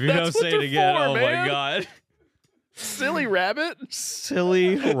bigger grave. You That's know, what say it they're again. for, Oh my man. god. Silly rabbit.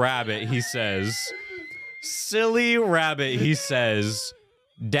 Silly rabbit, he says. Silly rabbit, he says.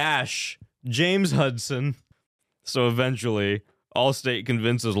 Dash James Hudson. So eventually, Allstate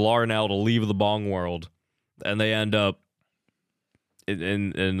convinces Larnell to leave the Bong world, and they end up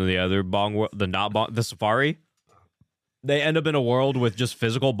in the other Bong world, the Safari. They end up in a world with just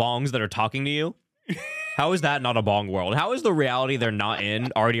physical bongs that are talking to you. How is that not a Bong world? How is the reality they're not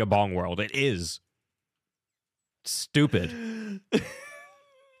in already a Bong world? It is. Stupid.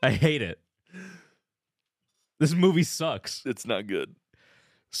 I hate it. This movie sucks. It's not good.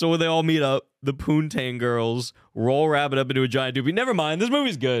 So when they all meet up, the Poontang girls roll Rabbit up into a giant doobie. Never mind, this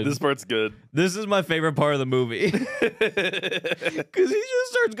movie's good. This part's good. This is my favorite part of the movie. Because he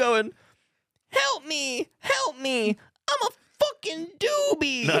just starts going, help me, I'm a fucking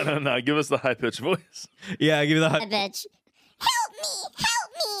doobie. No. Give us the high pitched voice. Yeah, I give you the I bet you. Help me,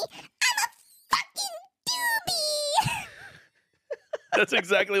 I'm a fucking doobie. That's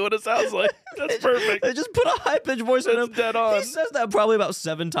exactly what it sounds like. That's perfect. They just put a high-pitched voice on him. That's dead on. He says that probably about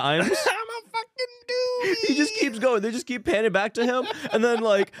 7 times. I'm a fucking doobie. He just keeps going. They just keep panning back to him, and then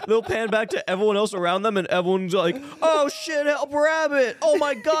like they'll pan back to everyone else around them, and everyone's like, "Oh shit, help Rabbit! Oh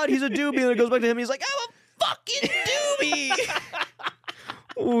my god, he's a doobie!" And it goes back to him. He's like, "I'm a fucking doobie."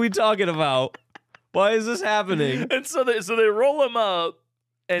 What are we talking about? Why is this happening? And so they roll him up.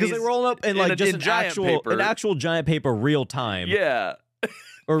 Because they roll up in like just an actual giant paper, real time. Yeah.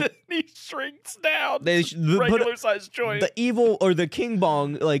 Or He shrinks down. they Regular sized joint. the evil or the King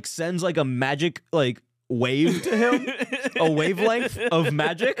Bong like sends like a magic like wave to him, a wavelength of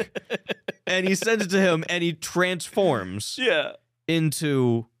magic, and he sends it to him, and he transforms Yeah.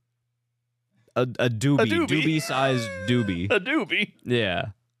 into a doobie, doobie. sized doobie. A doobie. Yeah.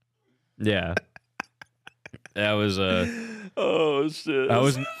 That was Oh shit. that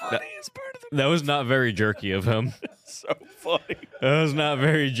was funniest part of that was not very jerky of him. so funny. That was not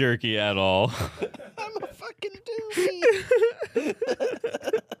very jerky at all. I'm a fucking doobie.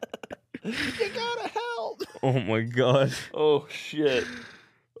 You gotta help. Oh my god. Oh shit.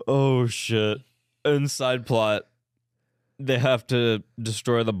 Oh shit. And side plot, they have to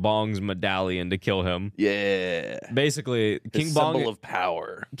destroy the Bong's medallion to kill him. Yeah. Basically, King symbol of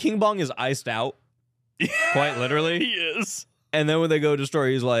power. King Bong is iced out, quite literally. He is. And then when they go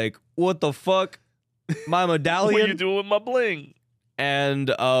destroy, he's like, "What the fuck, my medallion?" What are you doing with my bling? And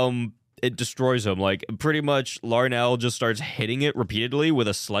it destroys him. Like pretty much, Larnell just starts hitting it repeatedly with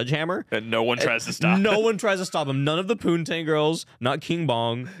a sledgehammer. And no one tries to stop. No one tries to stop him. None of the Poontang girls, not King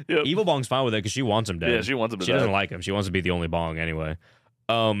Bong. Yep. Evil Bong's fine with it because she wants him dead. Yeah, she wants him to She die. doesn't like him. She wants to be the only Bong anyway.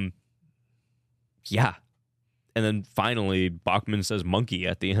 Yeah. And then finally, Bachman says monkey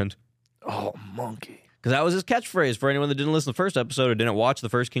at the end. Oh, monkey. Because that was his catchphrase for anyone that didn't listen to the first episode or didn't watch the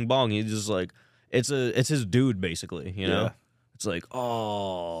first King Bong. He's just like, it's his dude, basically, you know? Yeah. It's like,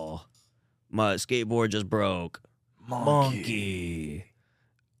 oh, my skateboard just broke. Monkey.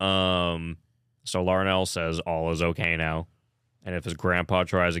 So Larnell says all is okay now. And if his grandpa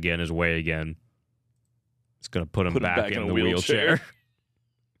tries again his way again, it's going to put him back in the wheelchair.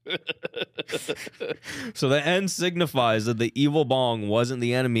 So the end signifies that the evil bong wasn't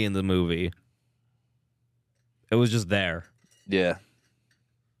the enemy in the movie. It was just there. Yeah.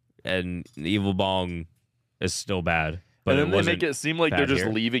 And the evil bong is still bad. But And then it they wasn't make it seem like they're bad just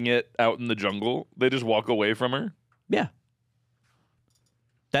here. leaving it out in the jungle. They just walk away from her. Yeah.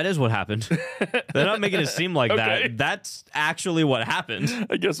 That is what happened. They're not making it seem like Okay. that. That's actually what happened.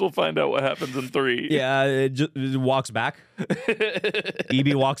 I guess we'll find out what happens in 3. Yeah, it walks back.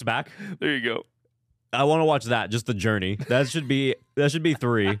 EB walks back. There you go. I want to watch that, just the journey. That should be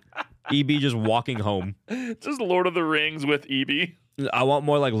 3. EB just walking home. Just Lord of the Rings with EB. I want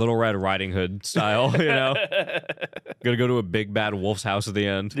more like Little Red Riding Hood style, you know? Gonna go to a big bad wolf's house at the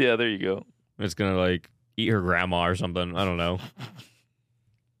end. Yeah, there you go. It's gonna like eat her grandma or something. I don't know.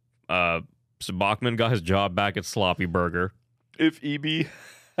 So Bachman got his job back at Sloppy Burger. If EB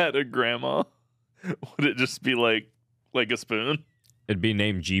had a grandma, would it just be like a spoon? It'd be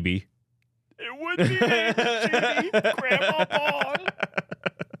named GB. It would be named GB, Grandma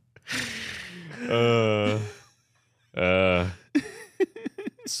Bong.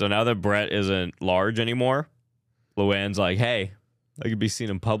 So now that Brett isn't large anymore, Luann's like, hey, I could be seen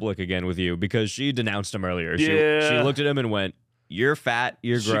in public again with you, because she denounced him earlier. Yeah. She looked at him and went, you're fat,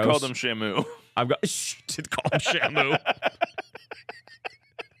 you're She gross. called him Shamu. She did call him Shamu.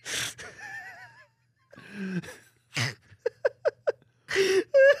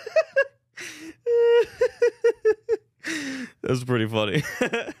 That's pretty funny.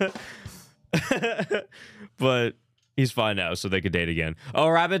 But he's fine now, so they could date again. Oh,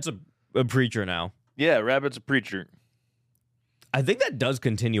 Rabbit's a preacher now. Yeah, Rabbit's a preacher. I think that does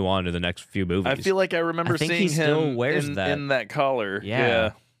continue on to the next few movies. I feel like I remember I think seeing he still him wears in, that. in that collar.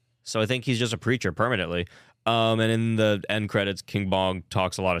 Yeah. So I think he's just a preacher permanently. And in the end credits, King Bong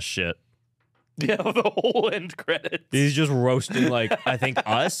talks a lot of shit. Yeah, the whole end credits. He's just roasting, like, I think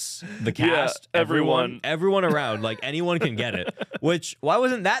us, the cast, Yeah, everyone around. Like, anyone can get it. Which, why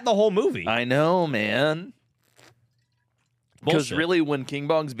wasn't that the whole movie? I know, man. Because Bullshit. really, when King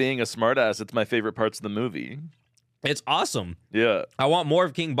Bong's being a smartass, it's my favorite parts of the movie. It's awesome. Yeah. I want more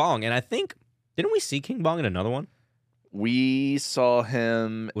of King Bong. And I think, didn't we see King Bong in another one? We saw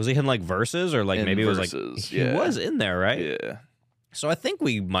him. Was he in, like, Versus? Or, like, In maybe it was, like, Versus, he yeah. was in there, right? Yeah. So I think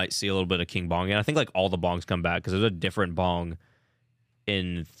we might see a little bit of King Bong. And I think, like, all the Bongs come back, because there's a different Bong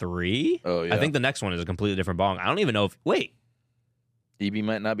in 3. Oh, yeah. I think the next one is a completely different Bong. I don't even know if... Wait. EB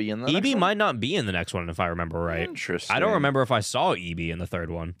might not be in the EB next one? might not be in the next one, if I remember right. Interesting. I don't remember if I saw EB in the third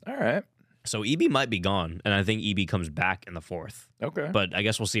one. All right. So EB might be gone, and I think EB comes back in the fourth. Okay. But I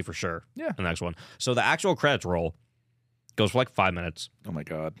guess we'll see for sure. Yeah. In the next one. So the actual credits roll goes for like 5 minutes, Oh my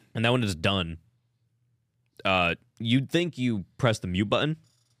God. and then when it's done, you'd think you press the mute button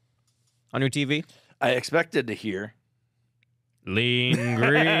on your TV. I expected to hear. Lean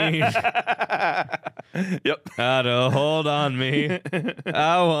green, Yep. had a hold on me.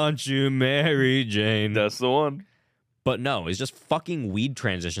 I want you, Mary Jane. That's the one. But no, it's just fucking weed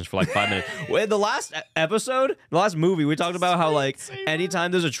transitions for like 5 minutes. Wait, the last episode, the last movie, we talked about how like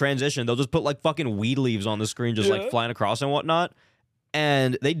anytime there's a transition, they'll just put like fucking weed leaves on the screen, just like flying across and whatnot.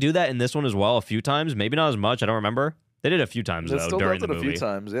 And they do that in this one as well a few times. Maybe not as much. I don't remember. They did a few times It though still during does the it a movie. few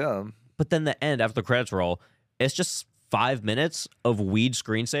times, yeah. But then the end after the credits roll, it's just 5 minutes of weed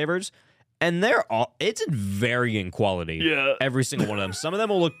screensavers. And they're all, it's in varying quality. Yeah. Every single one of them. Some of them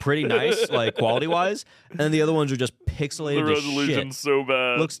will look pretty nice, like quality wise. And then the other ones are just pixelated The to shit. resolution's so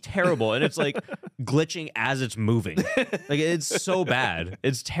bad. Looks terrible. And it's like glitching as it's moving. Like it's so bad.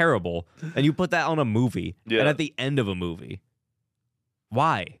 It's terrible. And you put that on a movie. Yeah. And at the end of a movie.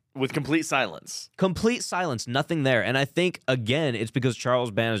 Why? with complete silence. Complete silence, nothing there. And I think, again, it's because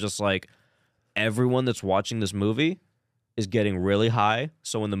Charles Band is just like, everyone that's watching this movie is getting really high.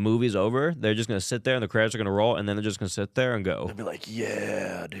 So when the movie's over, they're just going to sit there and the credits are going to roll, and then they're just going to sit there and go, They'll be like,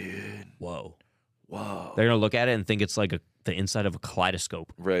 yeah, dude. whoa. Whoa. They're going to look at it and think it's like the inside of a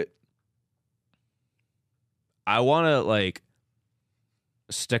kaleidoscope. Right. I want to, like,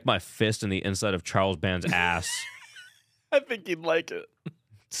 stick my fist in the inside of Charles Band's ass. I think you'd like it.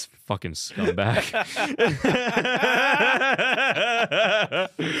 It's fucking scumbag.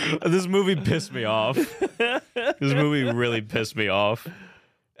 This movie pissed me off. This movie really pissed me off.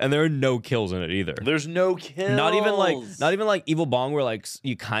 And there are no kills in it either. There's no kills. Not even like Evil Bong, where like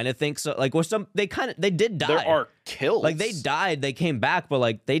you kind of think so. Like, they did die. There are kills. Like they died, they came back, but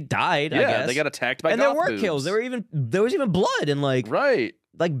like they died. I Yeah, guess. they got attacked by. and there were kills. There was even blood and like right.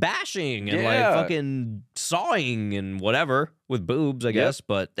 like bashing and like Yeah. fucking sawing and whatever with boobs, I guess.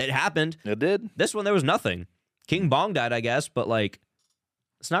 But it happened. It did. This one there was nothing. King Bong died, I guess, but like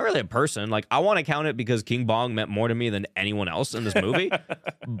it's not really a person. Like I want to count it because King Bong meant more to me than anyone else in this movie.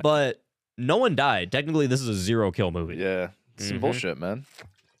 But no one died. Technically, this is a 0 kill movie. Yeah. Some bullshit, man.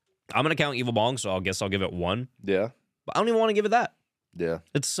 I'm gonna count Evil Bong, so I guess I'll give it 1. Yeah. But I don't even want to give it that. Yeah.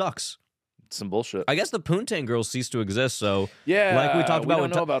 It sucks. Some bullshit. I guess the Poontang girls ceased to exist, so Yeah. like we talked about,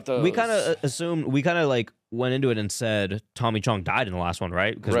 don't know about those. we kind of assumed, we kind of like went into it and said Tommy Chong died in the last one,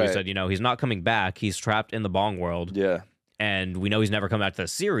 right? Because we Right. said, he's not coming back. He's trapped in the Bong world, Yeah. and we know he's never come back to the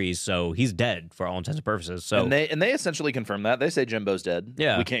series, so he's dead for all intents and purposes. So And they essentially confirm that. They say Jimbo's dead.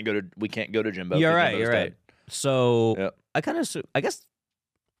 Yeah. We can't go to Jimbo. you're 'cause right. Jimbo's You're dead. right. So Yep. I guess.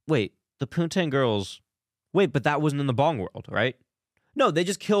 Wait, the Poontang girls. Wait, but that wasn't in the Bong world, right? No, they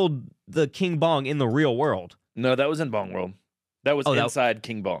just killed the King Bong in the real world. No, that was in Bong World. That was Oh, that- inside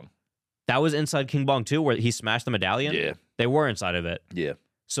King Bong. That was inside King Bong too, where he smashed the medallion. Yeah. They were inside of it. Yeah.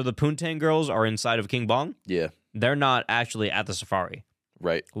 So the Poontang girls are inside of King Bong. Yeah. They're not actually at the safari.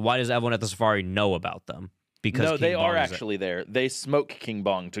 Right. Why does everyone at the safari know about them? Because No, King they Bong are is actually there. They smoke King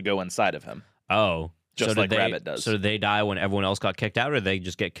Bong to go inside of him. Oh, Just did like Rabbit does. So did they die when everyone else got kicked out, or did they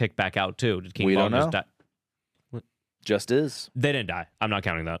just get kicked back out too? Did King We Bong don't just know. die? Just is. They didn't die. I'm not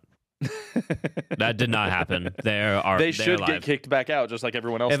counting that. That did not happen. They're They should alive. get kicked back out just like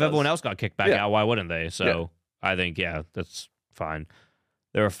everyone else If does. everyone else got kicked back Yeah. out, why wouldn't they? So Yeah. I think, that's fine.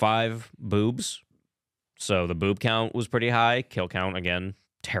 There are 5 boobs. So the boob count was pretty high. Kill count, again,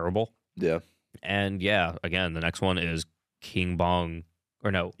 terrible. Yeah. And again, the next one is King Bong.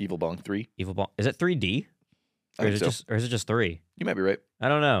 Or no, Evil Bong 3. Evil Bong. Is it 3D? I Or think so. is it just 3? You might be right. I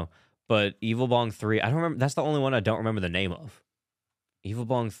don't know. But Evil Bong 3, I don't remember. That's the only one I don't remember the name of. Evil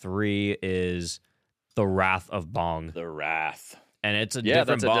Bong 3 is The Wrath of Bong. The Wrath. And it's a Yeah, different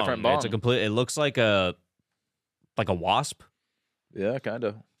that's a bong. different It's a bong. complete. It looks like a wasp. Yeah, kind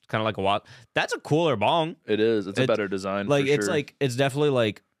of. Kind of like a wasp. That's a cooler bong. It is. It's a It's- better design. Like for it's sure. like it's definitely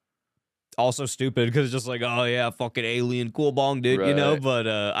like also stupid because it's just like, oh yeah, fucking alien cool bong, dude. You know, Right. but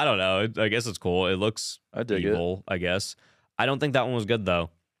I don't know. I guess it's cool. It looks I dig evil. I guess. I don't think that one was good though.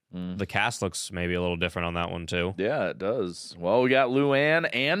 Mm. The cast looks maybe a little different on that one too. it. Yeah, it does. Well, we got Luann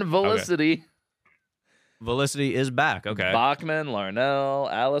and Felicity. Felicity is back. Okay. Bachman,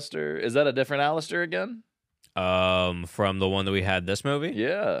 Larnell, Alistair. Is that a different Alistair again? From the one that we had this movie.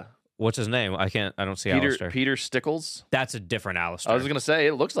 Yeah. What's his name? I don't see Alistair. Peter Stickles. That's a different Alistair. I was gonna say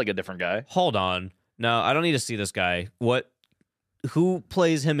it looks like a different guy. Hold on. No, I don't need to see this guy. Who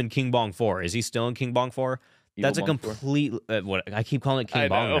plays him in King Bong 4? Is he still in King Bong 4? That's a Evil Bong 4? complete what I keep calling it King I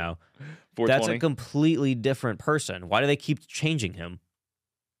Bong know. now. That's 420. a completely different person. Why do they keep changing him?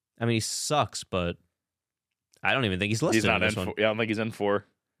 I mean, he sucks, but I don't even think he's listed He's not in this in. one. For, yeah, I don't think he's in 4.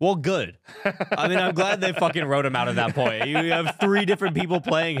 Well, good. I mean, I'm glad they fucking wrote him out at that point. You have 3 different people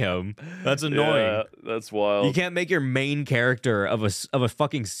playing him. That's annoying. Yeah, that's wild. You can't make your main character of a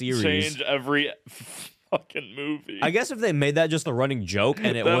fucking series. change every fucking movie. I guess if they made that just a running joke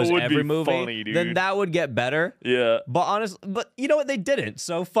and it That was would every be movie, funny, dude. then that would get better. Yeah. But you know what? They didn't,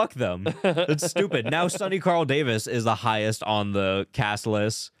 so fuck them. It's stupid. Now Sonny Carl Davis is the highest on the cast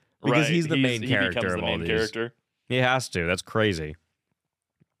list because Right. he's the main he character becomes of the all main these. character. He has to. That's crazy.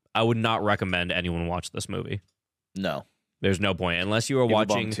 I would not recommend anyone watch this movie. No. There's no point unless you are Evil Bong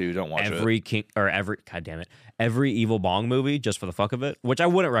watching 2, don't watch every King or every Evil Bong movie just for the fuck of it, which I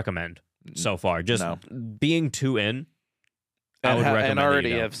wouldn't recommend so far. Just No. being too in. I And, would recommend and that you already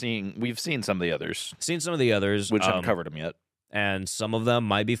don't. we've seen some of the others, Seen some of the others, which haven't covered them yet. and some of them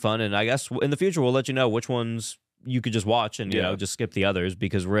might be fun. And I guess in the future we'll let you know which ones you could just watch and Yeah. just skip the others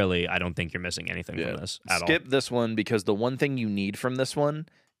because really I don't think you're missing anything Yeah. from this at all. Skip this one because the one thing you need from this one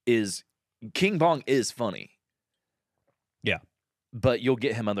is King Bong is funny. Yeah. But you'll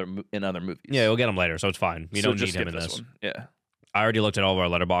get him in other movies. Yeah, we'll get him later, so it's fine. You So don't just need him skip in this. one. Yeah. I already looked at all of our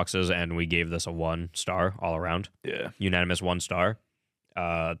letterboxes and we gave this a 1 star all around. Yeah. Unanimous 1 star.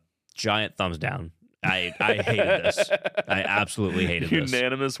 Giant thumbs down. I hated this. I absolutely hated this.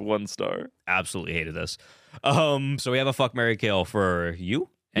 Unanimous 1 star. Absolutely hated this. So we have a fuck, marry, kill for you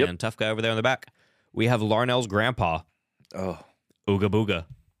Yep. and tough guy over there in the back. We have Larnell's grandpa, Oh. Ooga Booga.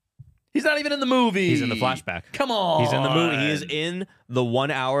 He's not even in the movie. He's in the flashback. Come on. He's in the movie. He is in the 1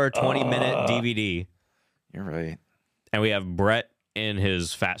 hour, 20 minute DVD. You're right. And we have Brett in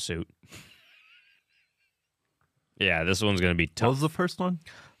his fat suit. Yeah, this one's going to be What tough. was the first one?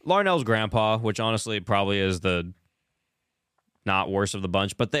 Larnell's grandpa, which honestly probably is the not worst of the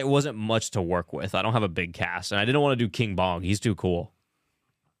bunch, but there wasn't much to work with. I don't have a big cast, and I didn't want to do King Bong. He's too cool.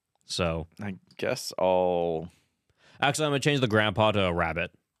 So I guess I'll. actually, I'm gonna change the grandpa to a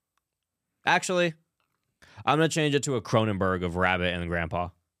rabbit. Actually, I'm gonna change it to a Cronenberg of rabbit and grandpa.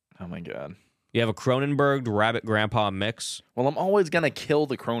 Oh my god. You have a Cronenberg rabbit grandpa mix. Well, I'm always gonna kill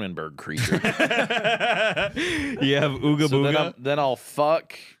the Cronenberg creature. You have Ooga So Booga. then I'll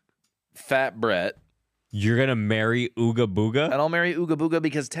fuck Fat Brett, You're gonna marry Ooga Booga. and I'll marry Ooga Booga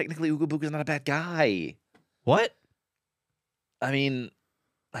because technically Ooga Booga's not a bad guy. What? I mean,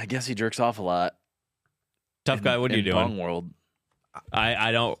 I guess he jerks off a lot. Tough guy, what are you in doing? Bong World.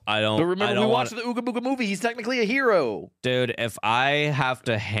 I don't. But I remember, don't we want, watched the Ooga Booga movie. He's technically a hero. dude. If I have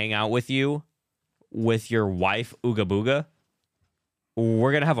to hang out with you, with your wife Ooga Booga,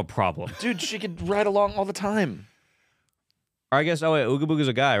 we're gonna have a problem. Dude, she could ride along all the time. Or I guess. Oh wait, Ooga Booga's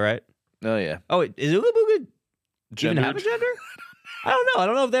a guy, right? Oh yeah. Oh wait, is Ooga Booga even have a Gendered. gender? I don't know. I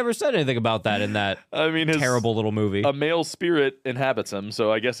don't know if they ever said anything about that in that I mean, his terrible little movie. a male spirit inhabits him,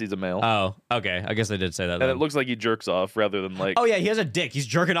 so I guess he's a male. Oh, okay. I guess they did say that. and then. it looks like he jerks off rather than like. Oh yeah, he has a dick. He's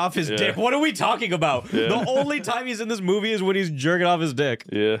jerking off his Yeah. dick. What are we talking about? Yeah. The only time he's in this movie is when he's jerking off his dick.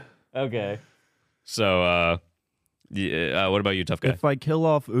 Yeah. Okay. So, yeah, what about you, tough guy? If I kill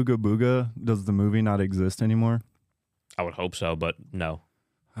off Ooga Booga, does the movie not exist anymore? I would hope so, but no.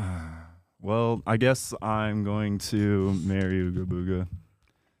 Well, I guess I'm going to marry Ooga Booga.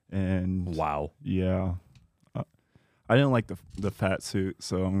 And Wow. yeah, I didn't like the fat suit,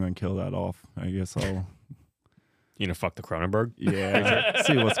 so I'm going to kill that off. I guess I'll You gonna fuck the Cronenberg?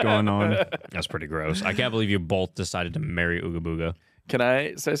 see what's going on. That's pretty gross. I can't believe you both decided to marry Ooga Booga. Can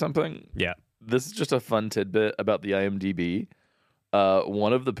I say something? Yeah. This is just a fun tidbit about the IMDb.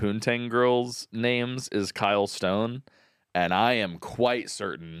 One of the Poontang girls' names is Kyle Stone, and I am quite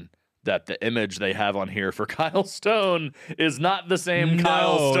certain that the image they have on here for Kyle Stone is not the same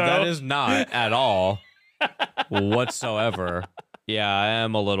Kyle No, Stone. that is not at all whatsoever. Yeah, I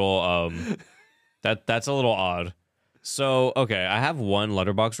am a little that's a little odd. So, okay, I have one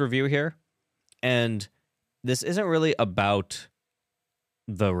Letterboxd review here, and this isn't really about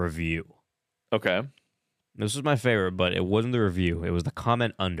the review. Okay. This was my favorite, but it wasn't the review. It was the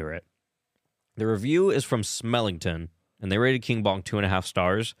comment under it. The review is from Smellington, and they rated King Bong 2.5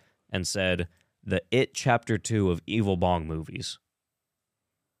 stars and said, the It Chapter 2 of Evil Bong movies.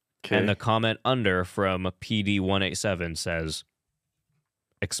 Okay. And the comment under from PD187 says,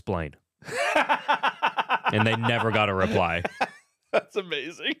 explain. And they never got a reply. That's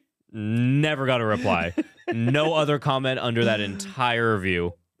amazing. Never got a reply. No other comment under that entire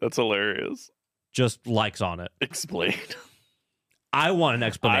review. That's hilarious. Just likes on it. Explain. I want an I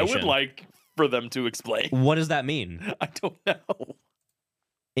explanation. would like for them to explain. What does that mean? I don't know.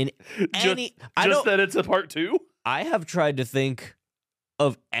 In any, I Just don't. that it's a part 2? I have tried to think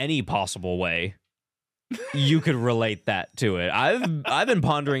of any possible way you could relate that to it. I've been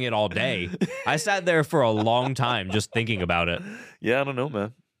pondering it all day. I sat there for a long time just thinking about it. Yeah, I don't know,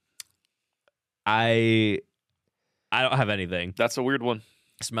 man. I don't have anything. That's a weird one.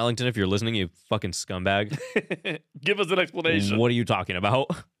 Smellington, if you're listening, you fucking scumbag. Give us an explanation. What are you talking about?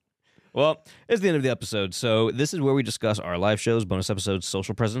 Well, it's the end of the episode, so this is where we discuss our live shows, bonus episodes,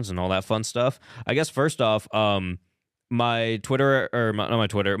 social presence, and all that fun stuff. I guess first off, my Twitter, or not my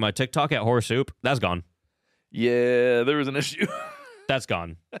Twitter, my TikTok at Horror Soup, that's gone. Yeah, there was an issue. That's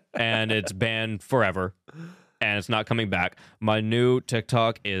gone. And it's banned forever. And it's not coming back. My new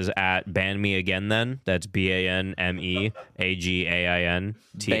TikTok is at Ban Me Again Then. That's BANMEAGAIN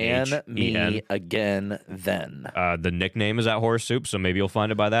Ban me THEN. again then. The nickname is at Horror Soup, so maybe you'll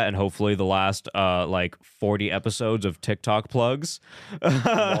find it by that. And hopefully the last like 40 episodes of TikTok plugs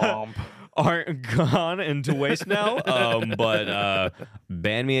Womp. aren't gone into waste now. But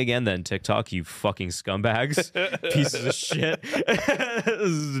ban me again then, TikTok, you fucking scumbags. Pieces of shit. This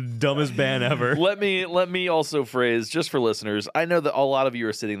is the dumbest ban ever. Let me also phrase, just for listeners, I know that a lot of you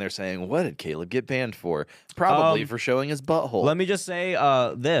are sitting there saying, what did Caleb get banned for? Probably for showing his butthole. Let me just say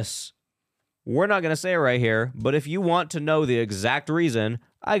this. We're not going to say it right here, but if you want to know the exact reason,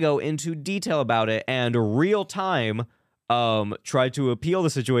 I go into detail about it and real time try to appeal the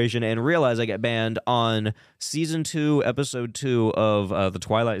situation and realize I get banned on season 2, episode 2 of The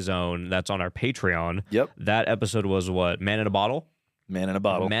Twilight Zone. That's on our Patreon. Yep. That episode was what? Man in a Bottle? Man in a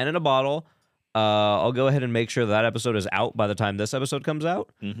bottle. Man in a Bottle. I'll go ahead and make sure that episode is out by the time this episode comes out.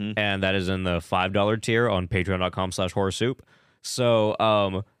 Mm-hmm. And that is in the $5 tier on patreon.com/horrorsoup.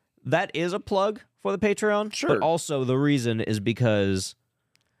 So that is a plug for the Patreon. Sure. But also the reason is because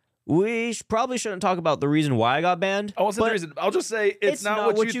we probably shouldn't talk about the reason why I got banned. I won't say but the reason. I'll just say it's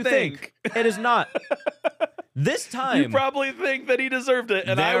not what you think. It is not. This time, You probably think that he deserved it,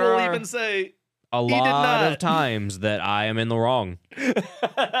 and I There will are- even say a did lot not. of times that I am in the wrong.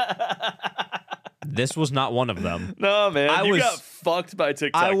 This was not one of them. no, man. You was- got fucked by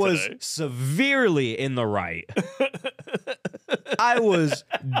TikTok I was today. severely in the right. I was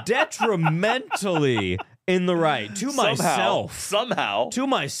detrimentally in the right to myself. Somehow. To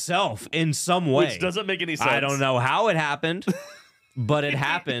myself in some way. Which doesn't make any sense. I don't know how it happened, but it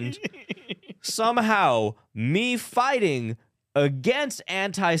happened. Somehow, me fighting against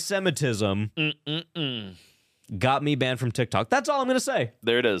anti-Semitism got me banned from TikTok. That's all I'm going to say.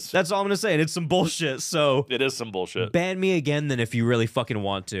 There it is. That's all I'm going to say. And it's some bullshit, so It is some bullshit. ban me again then if you really fucking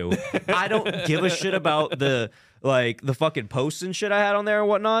want to. I don't give a shit about the fucking posts and shit I had on there and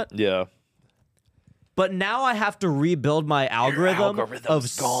whatnot. Yeah. But now I have to rebuild my algorithm of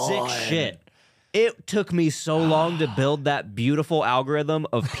algorithm's gone. sick shit. It took me so long to build that beautiful algorithm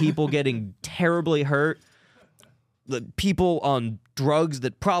of people getting terribly hurt, the people on drugs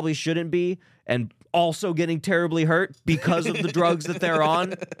that probably shouldn't be, and also getting terribly hurt because of the drugs that they're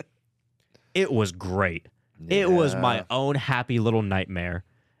on. It was great. It was my own happy little nightmare.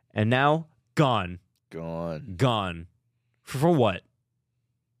 And now, gone. Gone. Gone. For what?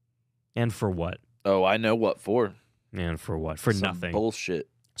 And for what? Oh, I know what for. And for what? For Some nothing. bullshit.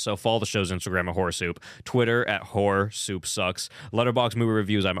 So follow the show's Instagram at Horror Soup, Twitter at Horror Soup Sucks, Letterboxd Movie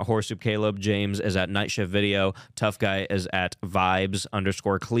Reviews. I'm at Horror Soup Caleb. James is at Night Shift Video. Tough Guy is at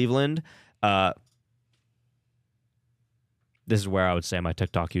Vibes_Cleveland. This is where I would say my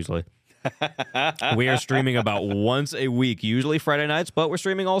TikTok usually. We are streaming about once a week, usually Friday nights, but we're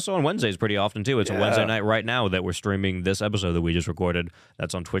streaming also on Wednesdays pretty often too. It's a Wednesday night right now that we're streaming this episode that we just recorded.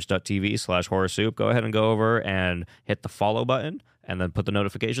 That's on twitch.tv/Horror Soup. Go ahead and go over and hit the follow button and then put the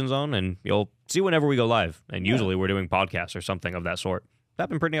notifications on, and you'll see whenever we go live. And usually we're doing podcasts or something of that sort. It's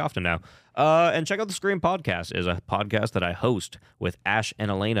happened pretty often now. And check out the Scream Podcast. Is a podcast that I host with Ash and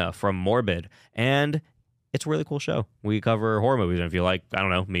Elena from Morbid. And it's a really cool show. We cover horror movies. And if you like, I don't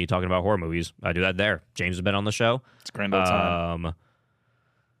know, me talking about horror movies, I do that there. James has been on the show. It's a grand old time.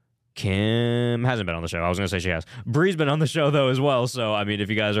 Kim hasn't been on the show. I was going to say she has. Bree's been on the show, though, as well. So, I mean, if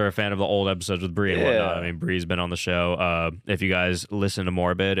you guys are a fan of the old episodes with Bree and whatnot, I mean, Bree's been on the show. If you guys listen to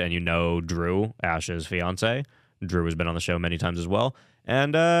Morbid and you know Drew, Ash's fiance, Drew has been on the show many times as well.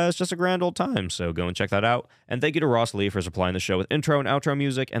 And it's just a grand old time, so go and check that out. And thank you to Ross Lee for supplying the show with intro and outro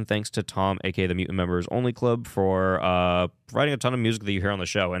music, and thanks to Tom, aka the Mutant Members Only Club, for providing a ton of music that you hear on the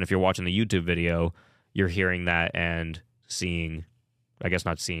show. And if you're watching the YouTube video, you're hearing that and seeing, I guess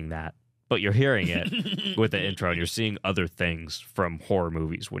not seeing that, but you're hearing it with the intro, and you're seeing other things from horror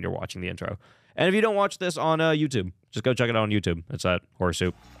movies when you're watching the intro. And if you don't watch this on YouTube, just go check it out on YouTube. It's at Horror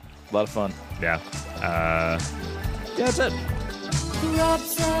Soup. A lot of fun. Yeah. Yeah, that's it.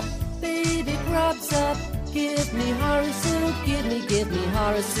 Grubs up, baby, grubs up. Give me horror soup, give me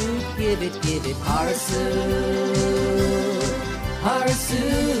horror soup. Give it horror soup, horror soup.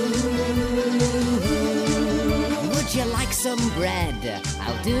 Would you like some bread?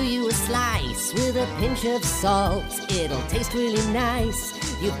 I'll do you a slice with a pinch of salt. It'll taste really nice.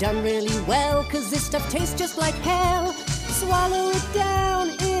 You've done really well, 'cause this stuff tastes just like hell. Swallow it down,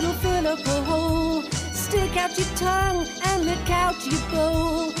 it'll fill up a hole. Stick out your tongue and lick out your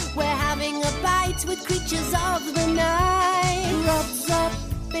bowl. We're having a bite with creatures of the night. Grubs up,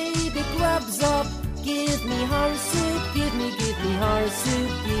 baby, grubs up. Give me horror soup, give me horror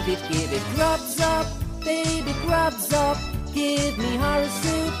soup. Give it, grubs up, baby, grubs up. Give me horror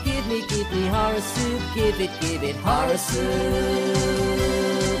soup, give me horror soup. Give it, horror soup,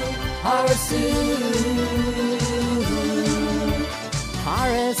 horror soup.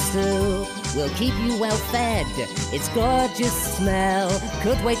 Horror soup will keep you well fed. Its gorgeous smell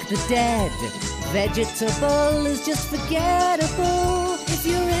could wake the dead. Vegetable is just forgettable. If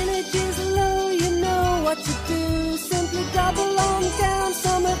your energy's low, you know what to do. Simply gobble on down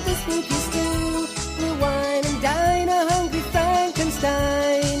some of this spooky stew. We'll wine and dine a hungry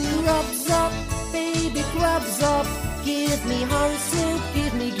Frankenstein. Grubs up, baby, grubs up. Give me horror soup,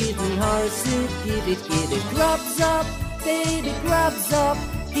 give me horror soup. Give it, grubs up, baby, grubs up.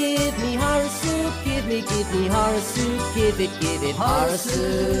 Give me horror soup, give me horror soup. Give it, horror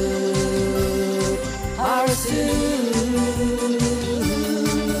soup, horror soup.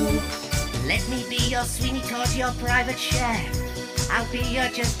 Let me be your Sweeney Todd, your private chef. I'll be your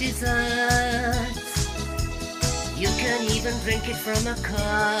just desserts. You can even drink it from a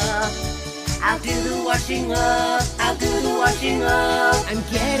cup. I'll do the washing up, I'll do the washing up. I'm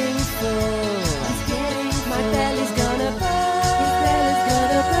getting full, my belly's gonna burn, his belly's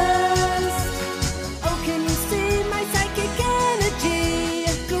gonna burn.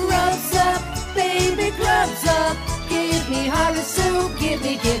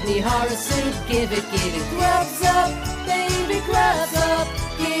 give me horror soup. Give it, grubs up, baby, grubs up.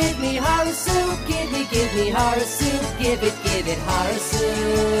 Give me horror soup, give me horror soup. Give it, horror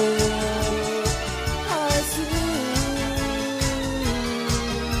soup. Horror soup.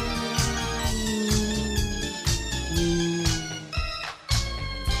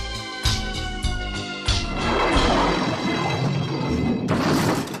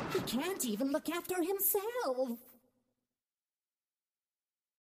 He can't even look after himself.